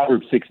in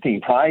Proverbs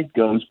 16, pride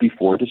goes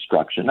before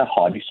destruction, a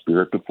haughty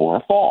spirit before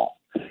a fall.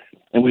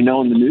 And we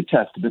know in the New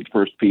Testament,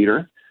 1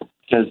 Peter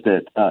says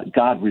that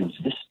God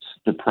resists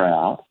the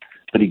proud,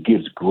 but He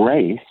gives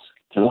grace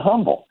to the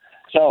humble.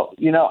 So,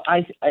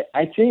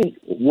 I think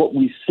what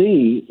we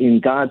see in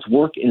God's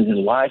work in the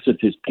lives of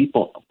His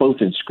people,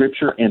 both in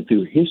Scripture and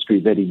through history,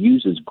 that He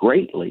uses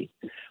greatly,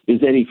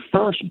 is that He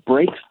first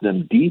breaks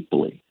them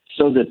deeply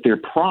so that their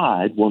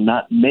pride will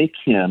not make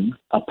Him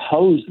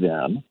oppose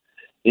them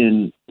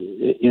in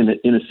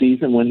a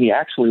season when He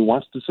actually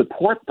wants to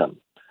support them.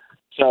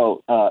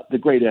 So the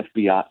great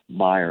F.B.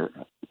 Meyer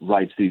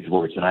writes these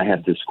words, and I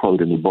have this quote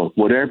in the book: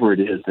 whatever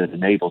it is that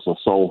enables a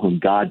soul whom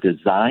God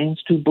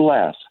designs to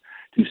bless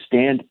to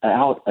stand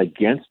out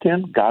against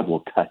Him, God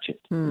will touch it.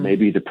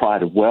 Maybe the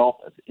pride of wealth,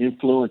 of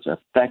influence,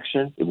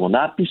 affection, it will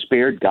not be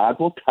spared. God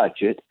will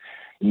touch it.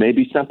 It may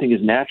be something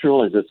as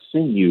natural as a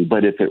sinew,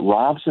 but if it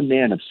robs a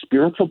man of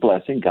spiritual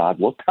blessing, God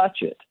will touch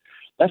it.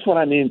 That's what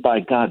I mean by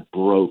God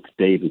broke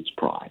David's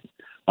pride.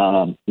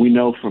 We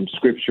know from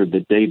Scripture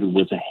that David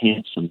was a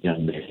handsome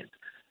young man.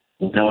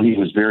 We know he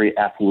was very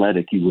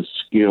athletic. He was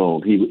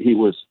skilled. He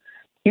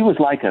was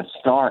like a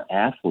star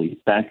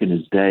athlete back in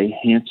his day,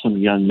 handsome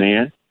young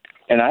man.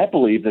 And I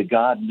believe that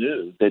God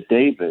knew that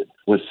David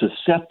was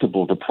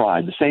susceptible to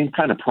pride, the same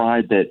kind of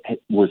pride that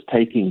was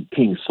taking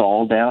King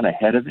Saul down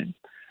ahead of him.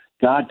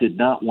 God did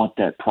not want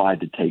that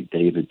pride to take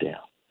David down.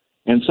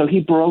 And so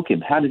He broke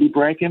him. How did He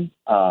break him?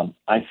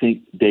 I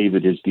think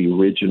David is the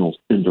original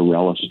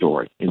Cinderella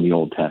story in the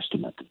Old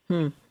Testament.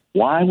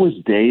 Why was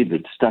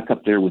David stuck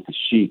up there with the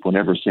sheep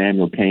whenever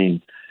Samuel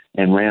came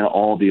and ran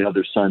all the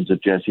other sons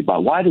of Jesse by?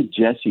 Why did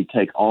Jesse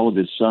take all of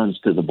his sons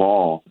to the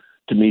ball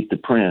to meet the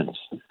prince?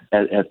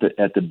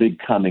 at the big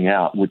coming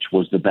out, which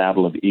was the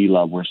Battle of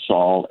Elah, where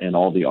Saul and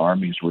all the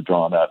armies were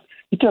drawn up.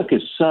 He took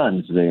his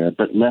sons there,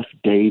 but left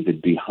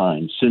David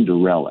behind,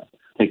 Cinderella,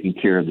 taking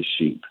care of the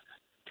sheep.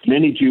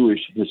 Many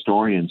Jewish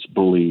historians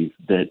believe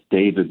that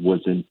David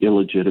was an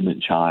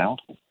illegitimate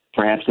child.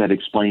 Perhaps that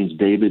explains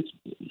David's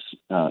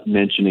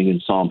mentioning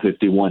in Psalm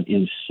 51,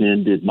 "In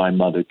sin did my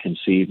mother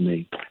conceive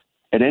me."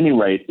 At any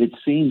rate, it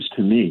seems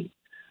to me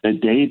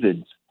that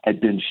David had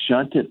been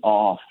shunted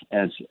off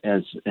as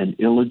an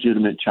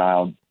illegitimate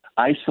child,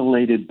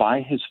 isolated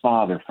by his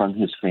father from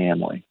his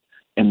family,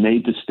 and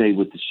made to stay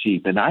with the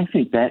sheep. And I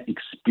think that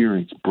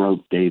experience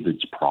broke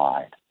David's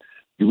pride.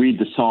 You read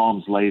the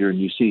Psalms later and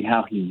you see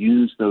how he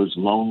used those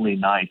lonely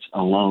nights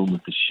alone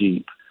with the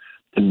sheep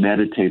to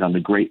meditate on the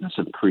greatness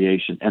of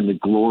creation and the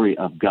glory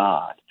of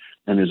God,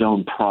 and his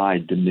own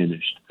pride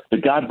diminished.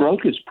 But God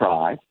broke his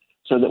pride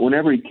so that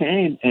whenever he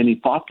came and he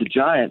fought the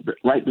giant,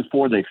 right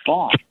before they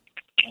fought,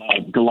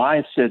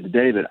 Goliath said to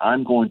David,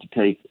 "I'm going to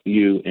take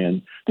you,"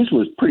 and this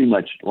was pretty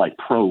much like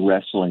pro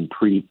wrestling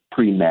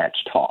pre-match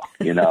talk,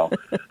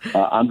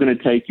 "I'm going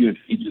to take you and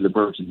feed you the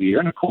birds of the air."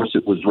 And of course,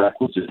 it was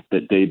requisite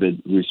that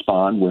David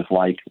respond with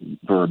like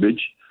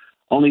verbiage.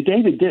 Only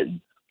David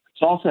didn't.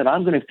 Saul said,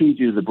 "I'm going to feed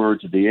you the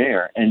birds of the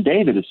air." And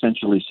David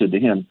essentially said to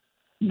him,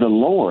 "The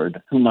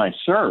Lord whom I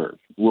serve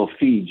will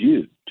feed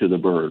you to the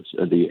birds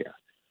of the air."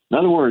 In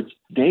other words,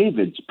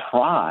 David's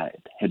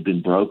pride had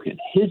been broken.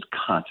 His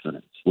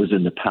confidence was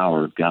in the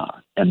power of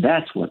God, and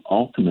that's what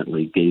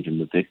ultimately gave him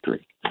the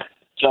victory.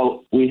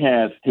 So we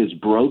have his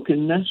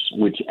brokenness,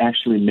 which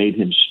actually made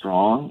him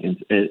strong,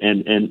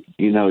 and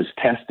his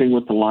testing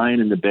with the lion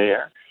and the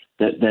bear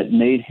that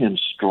made him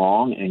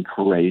strong and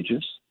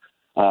courageous.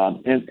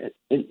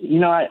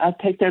 I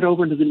take that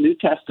over into the New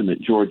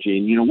Testament,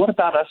 Georgine. What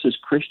about us as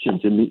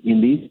Christians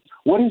in these?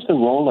 What is the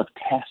role of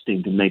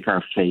testing to make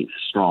our faith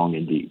strong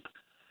and deep?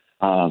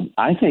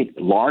 I think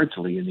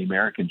largely in the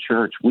American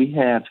church, we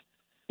have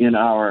in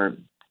our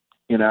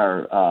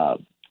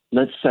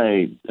let's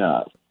say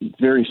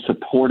very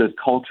supportive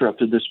culture up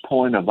to this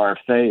point of our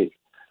faith,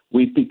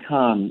 we've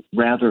become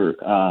rather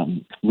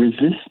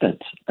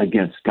resistant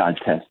against God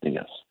testing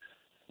us.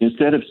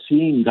 Instead of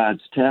seeing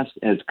God's test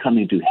as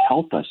coming to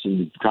help us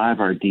and drive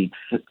our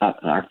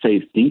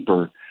faith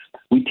deeper,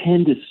 we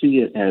tend to see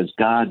it as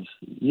God's,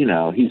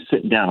 he's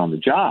sitting down on the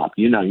job.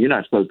 You're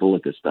not supposed to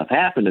let this stuff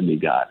happen to me,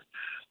 God.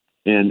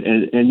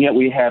 And yet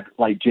we have,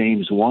 like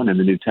James 1 in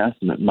the New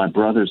Testament, "My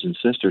brothers and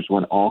sisters,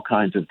 when all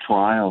kinds of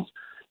trials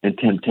and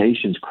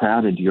temptations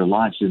crowd into your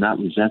lives, do not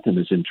resent them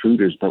as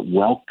intruders, but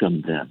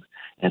welcome them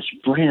as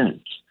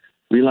friends,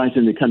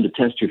 realizing they come to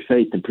test your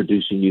faith and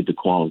producing you the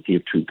quality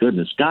of true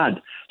goodness."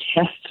 God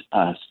tests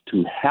us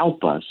to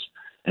help us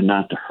and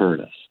not to hurt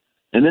us.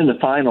 And then the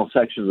final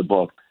section of the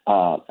book,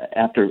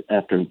 after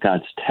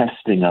God's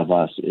testing of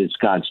us, is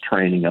God's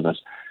training of us.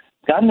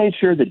 God made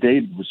sure that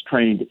David was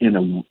trained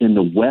in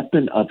the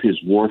weapon of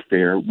his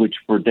warfare, which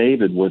for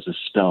David was a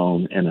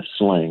stone and a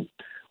sling.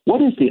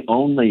 What is the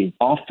only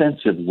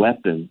offensive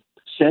weapon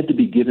said to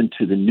be given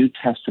to the New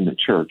Testament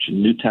church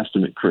and New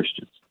Testament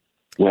Christians?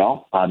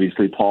 Well,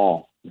 obviously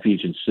Paul,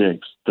 Ephesians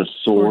 6, the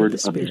sword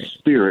of the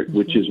Spirit,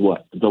 which is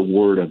what? The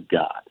Word of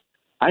God.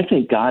 I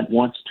think God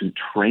wants to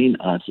train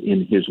us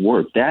in his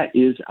Word. That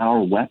is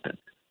our weapon.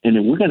 And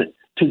then we're going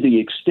to the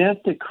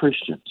extent that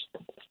Christians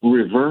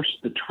reverse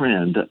the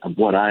trend of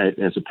what I,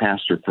 as a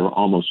pastor for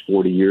almost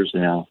 40 years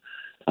now,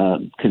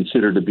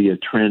 consider to be a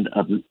trend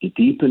of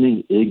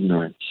deepening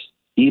ignorance,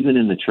 even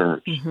in the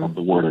church, of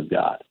the Word of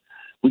God.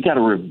 We got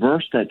to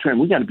reverse that trend.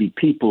 We got to be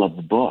people of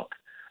the book.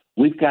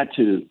 We've got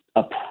to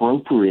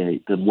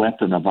appropriate the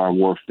weapon of our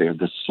warfare,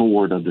 the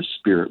sword of the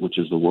Spirit, which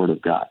is the Word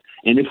of God.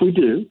 And if we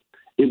do,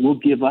 it will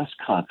give us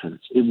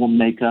confidence. It will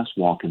make us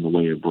walk in the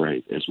way of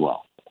brave as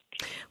well.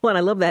 Well, and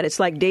I love that. It's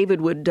like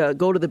David would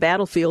go to the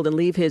battlefield and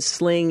leave his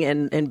sling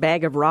and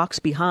bag of rocks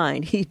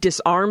behind. He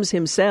disarms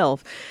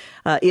himself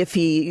if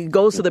he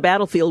goes to the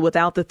battlefield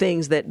without the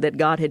things that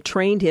God had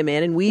trained him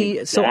in. And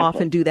we so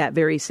often do that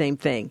very same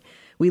thing.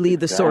 We leave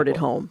the sword at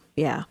home.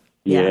 Yeah.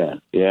 There's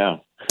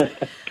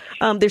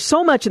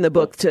so much in the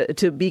book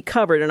to be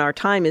covered, and our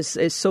time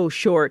is so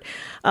short.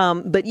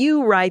 But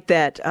you write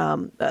that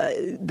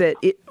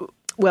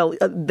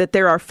that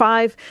there are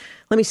 5.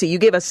 Let me see. You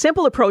gave a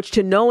simple approach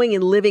to knowing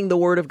and living the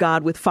Word of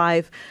God with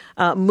 5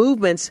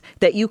 movements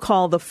that you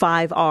call the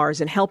 5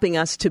 R's, and helping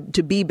us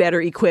to be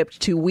better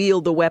equipped to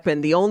wield the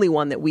weapon, the only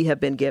one that we have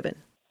been given.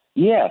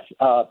 Yes.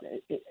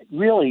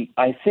 Really,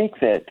 I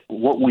think that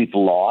what we've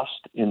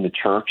lost in the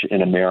church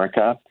in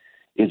America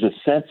is a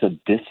sense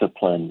of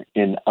discipline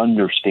in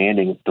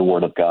understanding the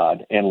Word of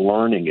God and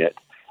learning it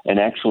and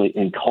actually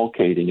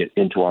inculcating it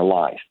into our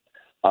life.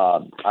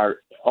 Our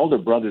older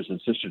brothers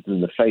and sisters in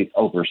the faith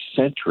over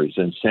centuries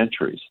and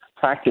centuries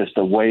practiced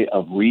a way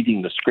of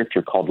reading the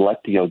Scripture called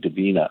Lectio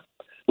Divina,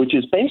 which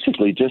is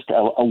basically just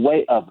a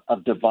way of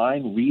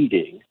divine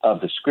reading of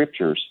the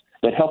Scriptures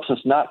that helps us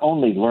not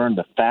only learn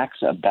the facts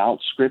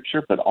about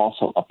Scripture, but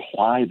also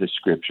apply the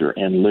Scripture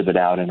and live it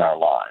out in our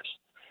lives.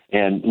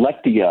 And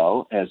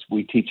Lectio, as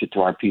we teach it to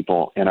our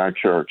people in our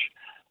church,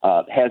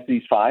 has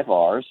these 5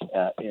 R's,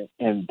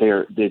 and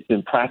they've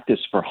been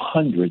practiced for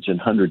hundreds and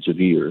hundreds of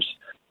years.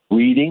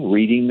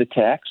 Reading the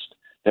text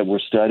that we're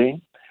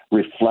studying,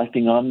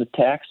 reflecting on the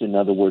text, in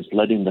other words,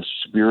 letting the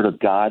Spirit of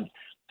God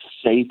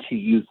say to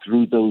you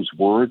through those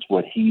words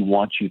what He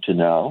wants you to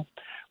know.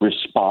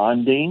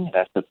 Responding,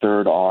 that's the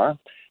 3rd R,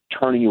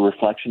 turning your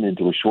reflection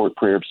into a short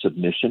prayer of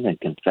submission and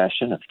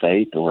confession of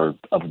faith or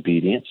of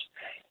obedience.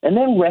 And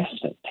then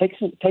resting,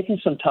 taking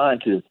some time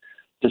to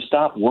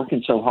stop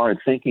working so hard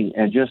thinking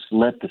and just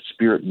let the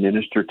Spirit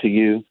minister to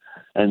you,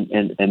 and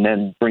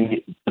then bring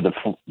it to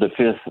the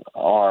 5th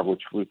R,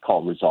 which we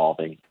call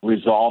resolving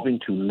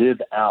to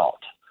live out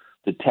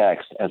the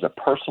text as a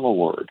personal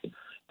word to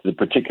the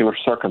particular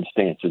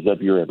circumstances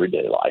of your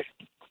everyday life.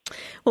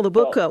 Well, the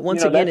book,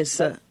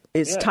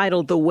 is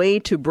titled The Way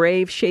to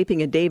Brave,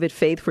 Shaping a David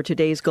Faith for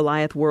Today's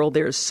Goliath World.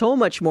 There's so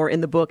much more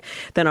in the book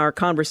than our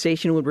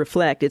conversation would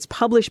reflect. It's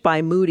published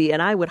by Moody,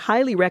 and I would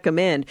highly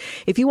recommend,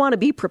 if you want to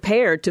be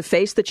prepared to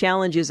face the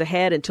challenges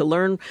ahead and to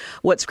learn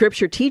what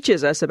Scripture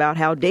teaches us about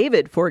how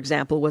David, for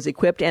example, was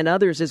equipped, and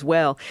others as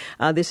well,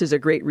 this is a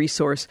great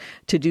resource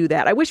to do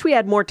that. I wish we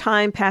had more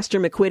time, Pastor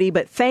McQuitty,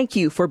 but thank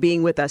you for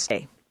being with us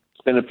today.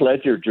 It's been a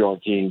pleasure,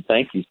 Georgene.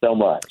 Thank you so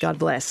much. God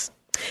bless.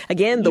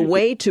 Again, The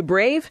Way to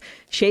Brave,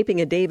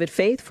 Shaping a David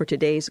Faith for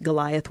Today's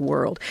Goliath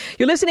World.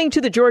 You're listening to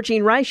The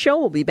Georgene Rice Show.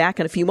 We'll be back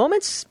in a few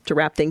moments to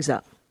wrap things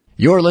up.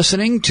 You're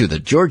listening to The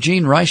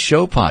Georgene Rice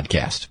Show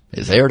podcast.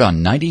 It's aired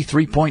on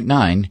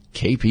 93.9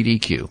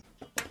 KPDQ.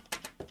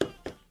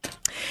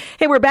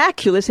 Hey, we're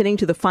back. You're listening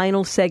to the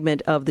final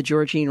segment of the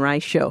Georgene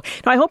Rice Show.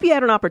 Now, I hope you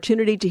had an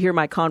opportunity to hear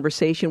my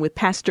conversation with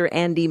Pastor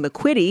Andy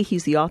McQuitty.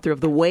 He's the author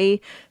of The Way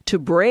to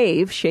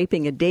Brave,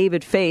 Shaping a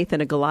David Faith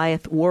in a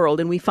Goliath World.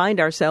 And we find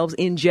ourselves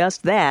in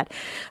just that,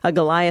 a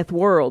Goliath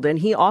world. And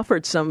he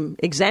offered some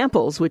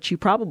examples, which you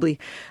probably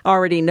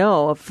already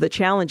know, of the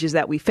challenges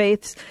that we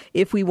face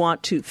if we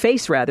want to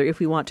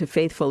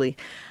faithfully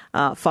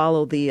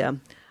follow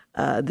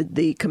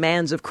the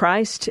commands of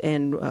Christ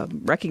and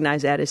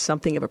recognize that as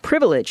something of a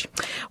privilege.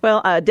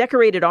 Well, a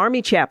decorated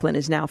Army chaplain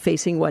is now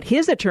facing what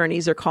his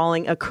attorneys are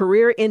calling a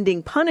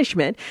career-ending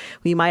punishment.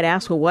 You might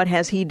ask, well, what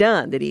has he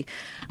done? Did he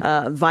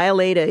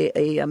violate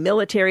a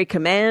military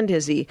command?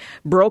 Has he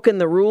broken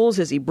the rules?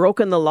 Has he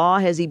broken the law?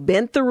 Has he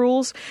bent the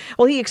rules?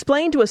 Well, he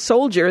explained to a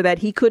soldier that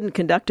he couldn't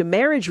conduct a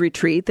marriage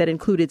retreat that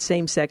included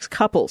same-sex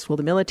couples. Well,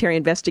 the military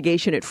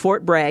investigation at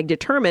Fort Bragg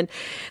determined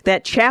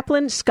that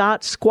Chaplain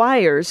Scott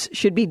Squires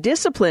should be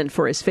disciplined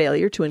for his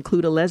failure to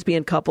include a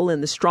lesbian couple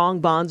in the Strong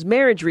Bonds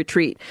marriage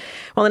retreat.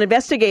 Well, an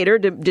investigator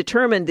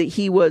determined that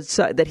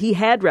he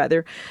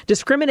had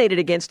discriminated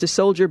against a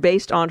soldier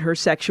based on her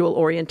sexual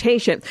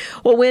orientation.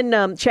 Well,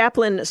 when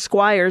Chaplain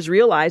Squires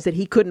realized that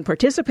he couldn't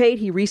participate,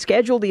 he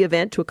rescheduled the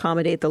event to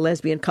accommodate the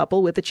lesbian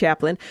couple with a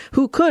chaplain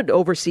who could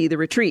oversee the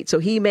retreat. So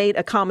he made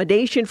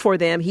accommodation for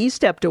them. He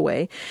stepped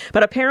away,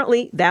 but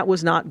apparently that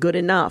was not good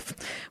enough.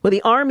 Well,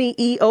 the Army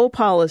EO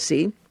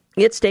policy,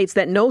 it states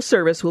that no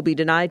service will be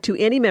denied to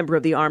any member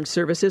of the armed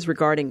services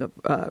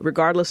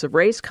regardless of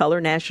race,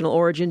 color, national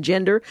origin,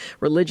 gender,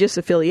 religious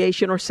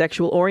affiliation, or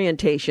sexual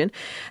orientation.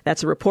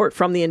 That's a report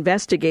from the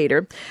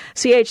investigator.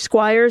 C.H.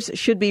 Squires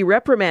should be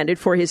reprimanded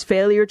for his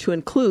failure to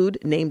include,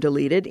 name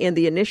deleted, in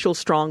the initial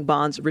Strong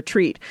Bonds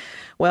retreat.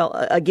 Well,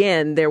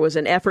 again, there was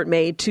an effort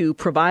made to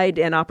provide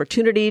an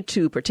opportunity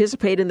to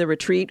participate in the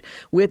retreat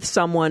with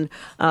someone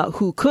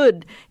who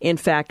could, in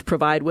fact,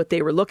 provide what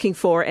they were looking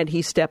for, and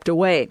he stepped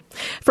away.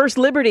 First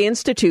Liberty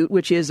Institute,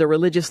 which is a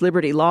religious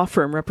liberty law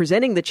firm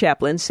representing the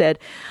chaplain, said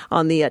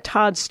on the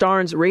Todd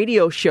Starnes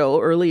radio show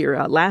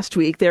earlier last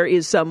week, there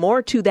is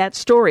more to that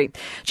story.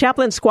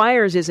 Chaplain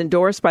Squires is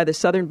endorsed by the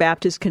Southern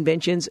Baptist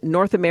Convention's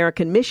North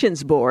American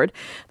Missions Board.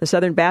 The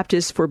Southern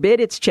Baptists forbid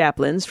its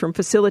chaplains from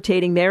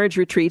facilitating marriage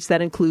retreats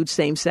that include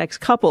same-sex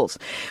couples.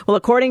 Well,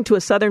 according to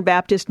a Southern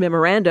Baptist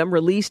memorandum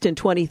released in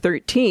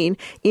 2013,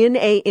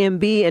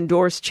 NAMB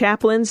endorsed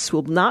chaplains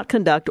will not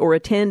conduct or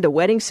attend a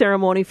wedding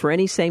ceremony for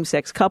any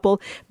same-sex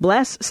couple,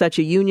 bless such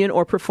a union,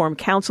 or perform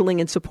counseling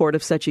in support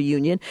of such a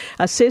union,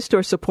 assist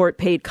or support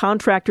paid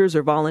contractors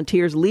or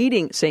volunteers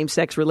leading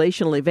same-sex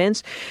relational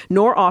events,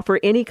 nor offer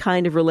any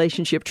kind of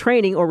relationship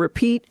training or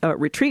retreat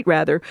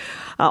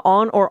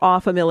on or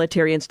off a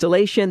military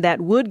installation that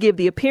would give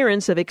the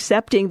appearance of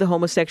accepting the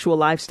homosexual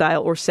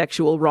lifestyle or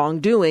sexual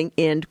wrongdoing,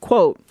 end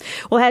quote.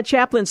 Well, had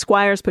Chaplain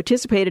Squires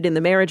participated in the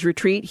marriage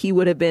retreat, he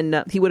would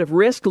have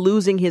risked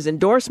losing his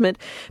endorsement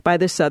by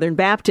the Southern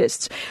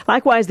Baptists.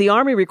 Likewise, the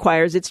Army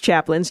requires its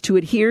chaplains to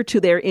adhere to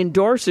their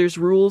endorsers'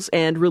 rules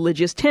and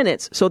religious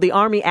tenets. So the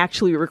Army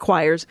actually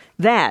requires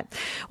that.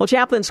 Well,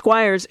 Chaplain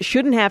Squires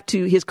shouldn't have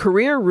his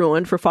career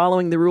ruined for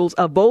following the rules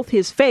of both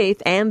his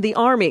faith and the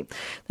Army.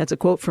 That's a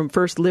quote from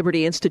First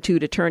Liberty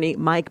Institute attorney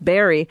Mike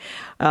Berry,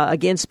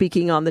 again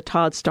speaking on the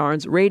Todd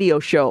Starnes radio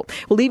show.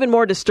 Well, even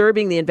more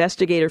disturbing, the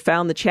investigator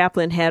found the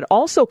chaplain had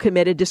also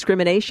committed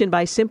discrimination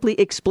by simply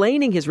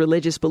explaining his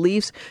religious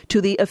beliefs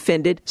to the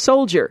offended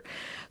soldier.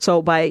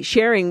 So by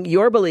sharing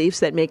your beliefs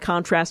that may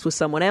contrast with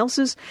someone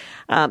else's,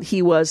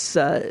 he was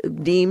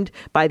deemed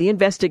by the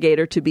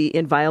investigator to be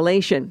in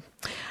violation.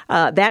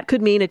 That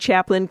could mean a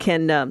chaplain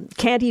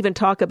can't even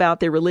talk about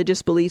their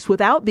religious beliefs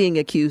without being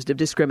accused of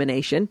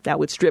discrimination. That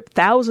would strip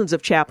thousands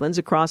of chaplains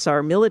across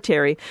our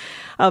military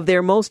of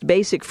their most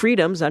basic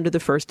freedoms under the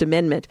First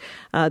Amendment,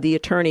 the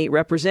attorney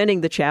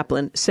representing the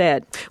chaplain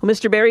said. Well,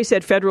 Mr. Berry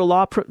said federal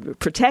law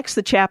protects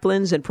the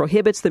chaplains and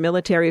prohibits the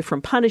military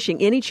from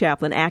punishing any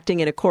chaplain acting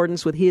in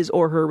accordance with his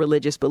or her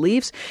religious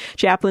beliefs.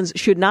 Chaplains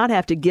should not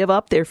have to give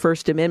up their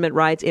First Amendment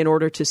rights in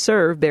order to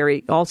serve,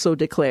 Berry also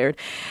declared.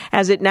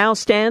 As it now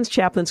stands,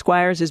 Chaplain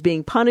Squires is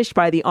being punished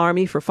by the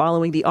Army for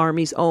following the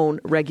Army's own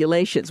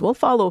regulations. We'll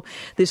follow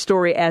this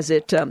story as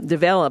it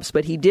develops,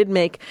 but he did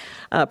make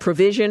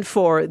provision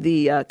for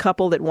the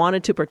couple that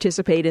wanted to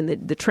participate in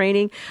the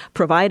training,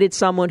 provided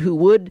someone who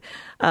would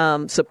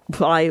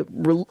supply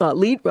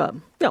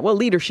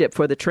leadership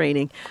for the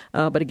training.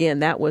 But again,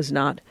 that was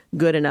not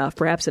good enough.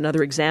 Perhaps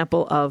another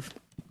example of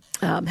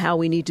how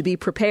we need to be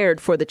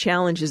prepared for the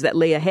challenges that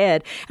lay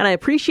ahead. And I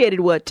appreciated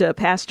what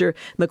Pastor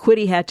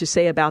McQuitty had to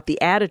say about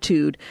the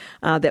attitude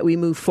that we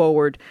move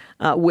forward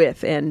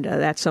with. And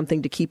that's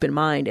something to keep in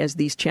mind as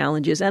these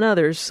challenges and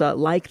others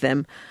like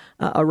them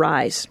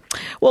arise.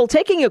 Well,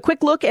 taking a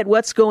quick look at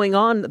what's going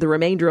on the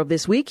remainder of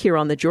this week here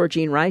on the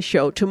Georgene Rice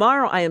Show.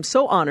 Tomorrow, I am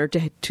so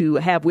honored to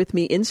have with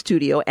me in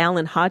studio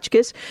Alan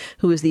Hotchkiss,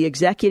 who is the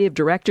Executive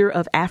Director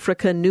of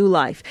Africa New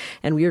Life.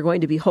 And we are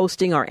going to be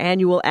hosting our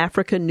annual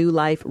Africa New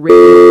Life Radio.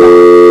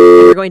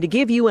 We're going to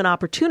give you an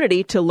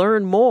opportunity to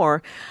learn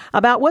more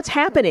about what's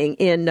happening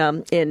in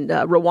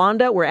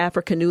Rwanda, where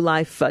Africa New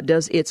Life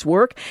does its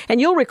work. And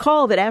you'll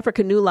recall that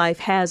Africa New Life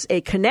has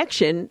a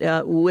connection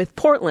with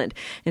Portland.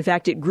 In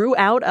fact, it grew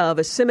out of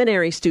a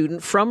seminary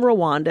student from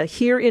Rwanda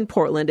here in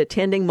Portland,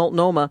 attending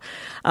Multnomah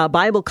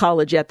Bible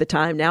College at the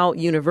time, now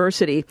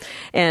university.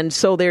 And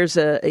so there's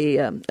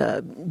a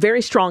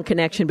very strong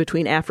connection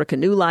between Africa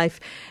New Life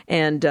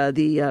and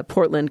the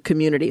Portland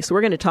community. So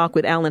we're going to talk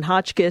with Alan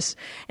Hotchkiss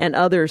and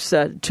others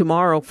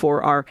tomorrow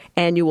for our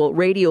annual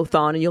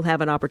radiothon, and you'll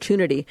have an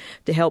opportunity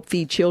to help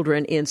feed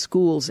children in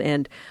schools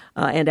and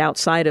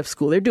outside of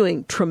school. They're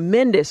doing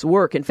tremendous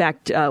work. In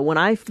fact, when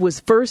I was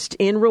first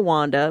in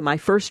Rwanda, my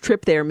first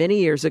trip there many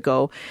years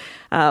ago,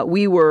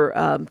 we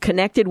were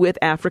connected with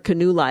Africa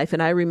New Life,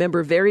 and I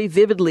remember very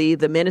vividly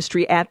the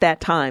ministry at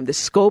that time, the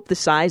scope, the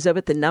size of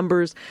it, the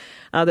numbers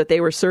that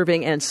they were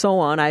serving, and so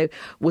on. I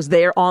was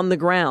there on the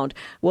ground.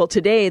 Well,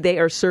 today they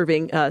are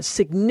serving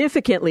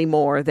significantly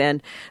more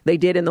than they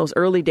did in those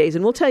early days,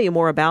 and we'll tell you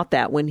more about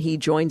that when he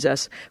joins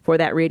us for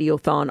that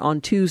radiothon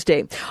on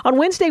Tuesday. On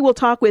Wednesday, we'll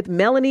talk with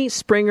Melanie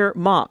Springer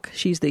Mock.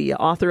 She's the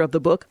author of the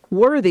book,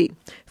 Worthy,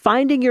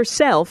 Finding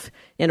Yourself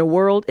in a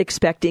World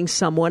Expecting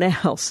Someone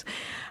Else.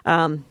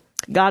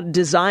 God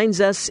designs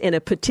us in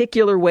a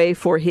particular way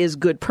for his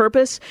good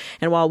purpose.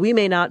 And while we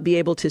may not be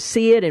able to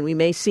see it, and we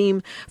may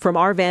seem from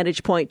our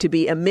vantage point to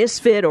be a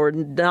misfit or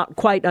not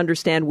quite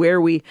understand where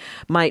we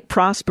might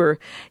prosper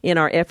in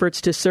our efforts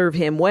to serve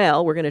him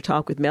well, we're going to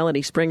talk with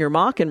Melanie Springer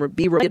Mock and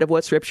be reminded of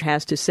what Scripture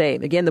has to say.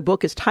 Again, the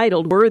book is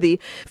titled Worthy,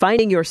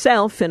 Finding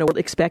Yourself in a World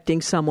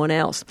Expecting Someone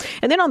Else.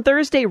 And then on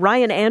Thursday,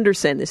 Ryan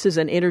Anderson. This is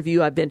an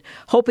interview I've been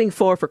hoping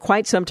for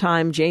quite some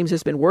time. James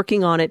has been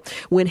working on it.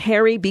 When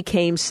Harry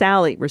Became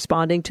Sally, responding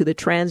to the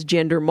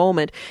transgender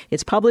moment.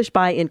 It's published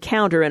by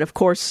Encounter, and of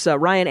course,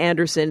 Ryan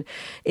Anderson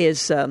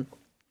is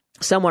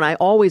someone I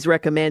always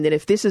recommend that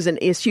if this is an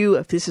issue,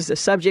 if this is a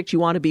subject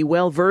you want to be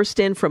well versed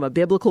in from a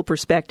biblical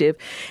perspective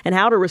and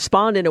how to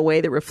respond in a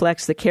way that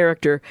reflects the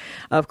character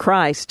of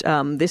Christ,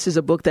 this is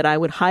a book that I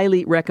would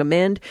highly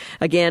recommend.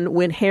 Again,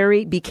 When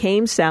Harry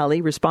Became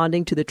Sally,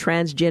 Responding to the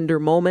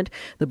Transgender Moment.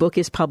 The book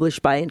is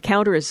published by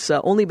Encounter. It's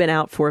only been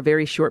out for a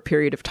very short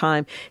period of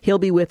time. He'll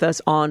be with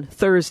us on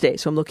Thursday,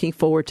 so I'm looking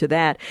forward to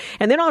that.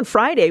 And then on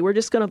Friday, we're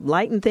just going to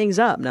lighten things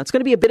up. Now, it's going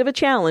to be a bit of a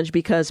challenge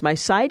because my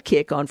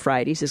sidekick on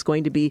Fridays is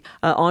going to be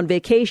on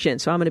vacation.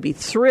 So I'm going to be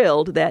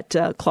thrilled that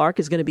Clark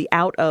is going to be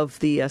out of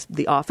the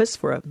office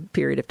for a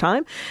period of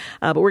time.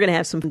 But we're going to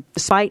have some,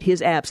 despite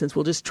his absence,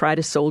 we'll just try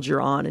to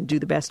soldier on and do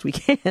the best we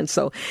can.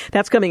 So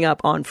that's coming up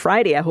on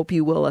Friday. I hope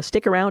you will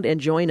stick around and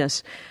join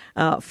us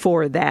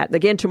for that.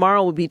 Again,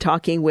 tomorrow we'll be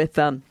talking with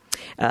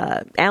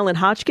Alan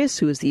Hotchkiss,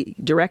 who is the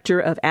director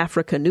of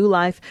Africa New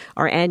Life,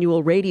 our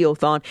annual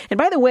radiothon. And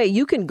by the way,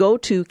 you can go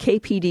to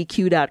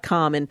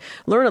kpdq.com and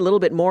learn a little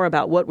bit more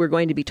about what we're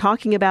going to be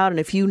talking about. And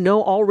if you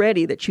know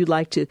already that you'd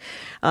like to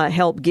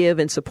help give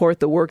and support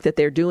the work that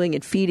they're doing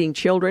in feeding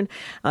children,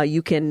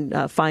 you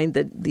can find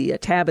the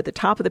tab at the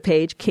top of the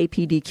page,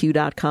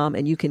 kpdq.com,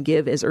 and you can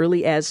give as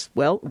early as,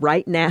 well,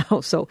 right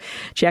now. So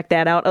check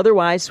that out.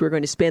 Otherwise, we're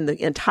going to spend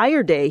the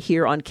entire day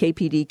here on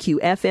KPDQ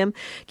FM,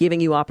 giving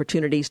you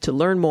opportunities to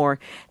learn more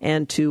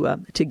and to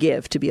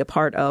give, to be a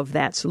part of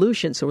that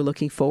solution. So we're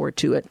looking forward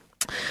to it.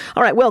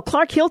 All right. Well,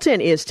 Clark Hilton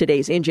is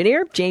today's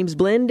engineer. James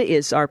Blend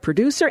is our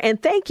producer.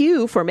 And thank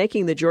you for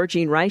making the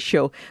Georgene Rice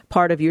Show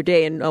part of your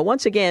day. And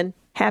once again,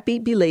 happy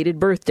belated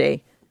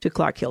birthday to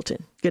Clark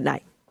Hilton. Good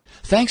night.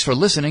 Thanks for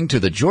listening to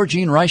the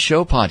Georgene Rice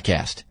Show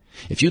podcast.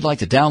 If you'd like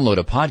to download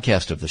a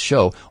podcast of the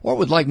show or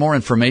would like more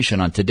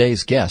information on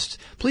today's guests,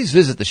 please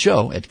visit the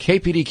show at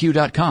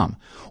kpdq.com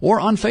or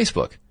on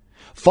Facebook.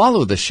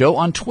 Follow the show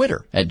on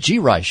Twitter at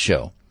grice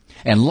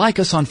and like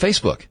us on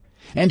Facebook.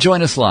 And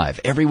join us live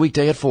every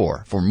weekday at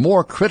 4 for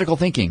more critical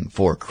thinking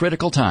for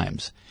critical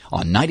times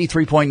on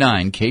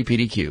 93.9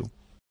 KPDQ.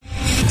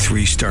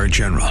 3-star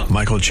General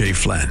Michael J.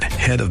 Flynn,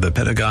 head of the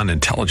Pentagon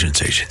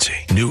Intelligence Agency,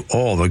 knew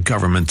all the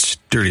government's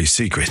dirty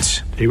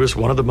secrets. He was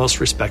one of the most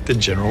respected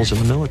generals in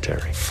the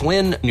military.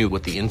 Flynn knew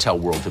what the intel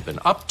world had been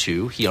up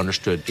to. He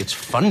understood its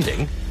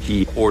funding.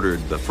 He ordered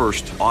the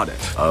first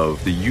audit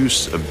of the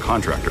use of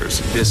contractors.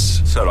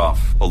 This set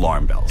off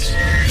alarm bells.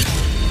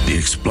 The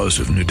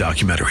explosive new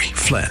documentary,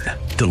 Flynn,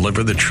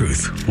 Deliver the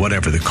Truth,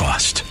 Whatever the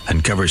Cost,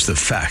 uncovers the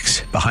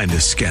facts behind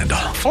this scandal.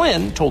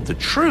 Flynn told the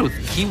truth.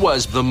 He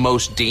was the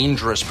most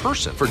dangerous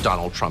person for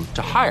Donald Trump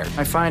to hire.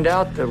 I find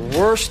out the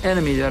worst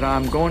enemy that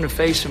I'm going to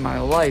face in my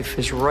life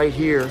is right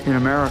here in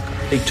America.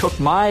 They took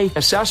my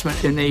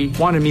assessment and they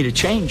wanted me to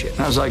change it.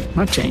 And I was like, I'm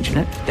not changing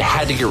it. They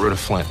had to get rid of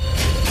Flynn.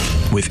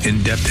 With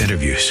in-depth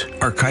interviews,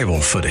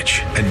 archival footage,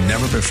 and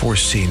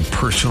never-before-seen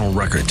personal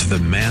records of the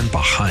man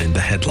behind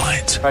the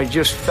headlines. I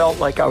just felt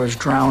like I was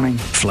drowning.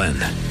 Flynn,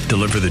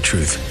 Deliver the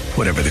Truth,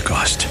 Whatever the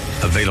Cost.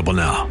 Available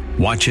now.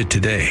 Watch it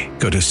today.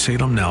 Go to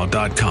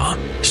salemnow.com.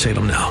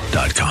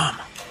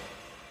 salemnow.com.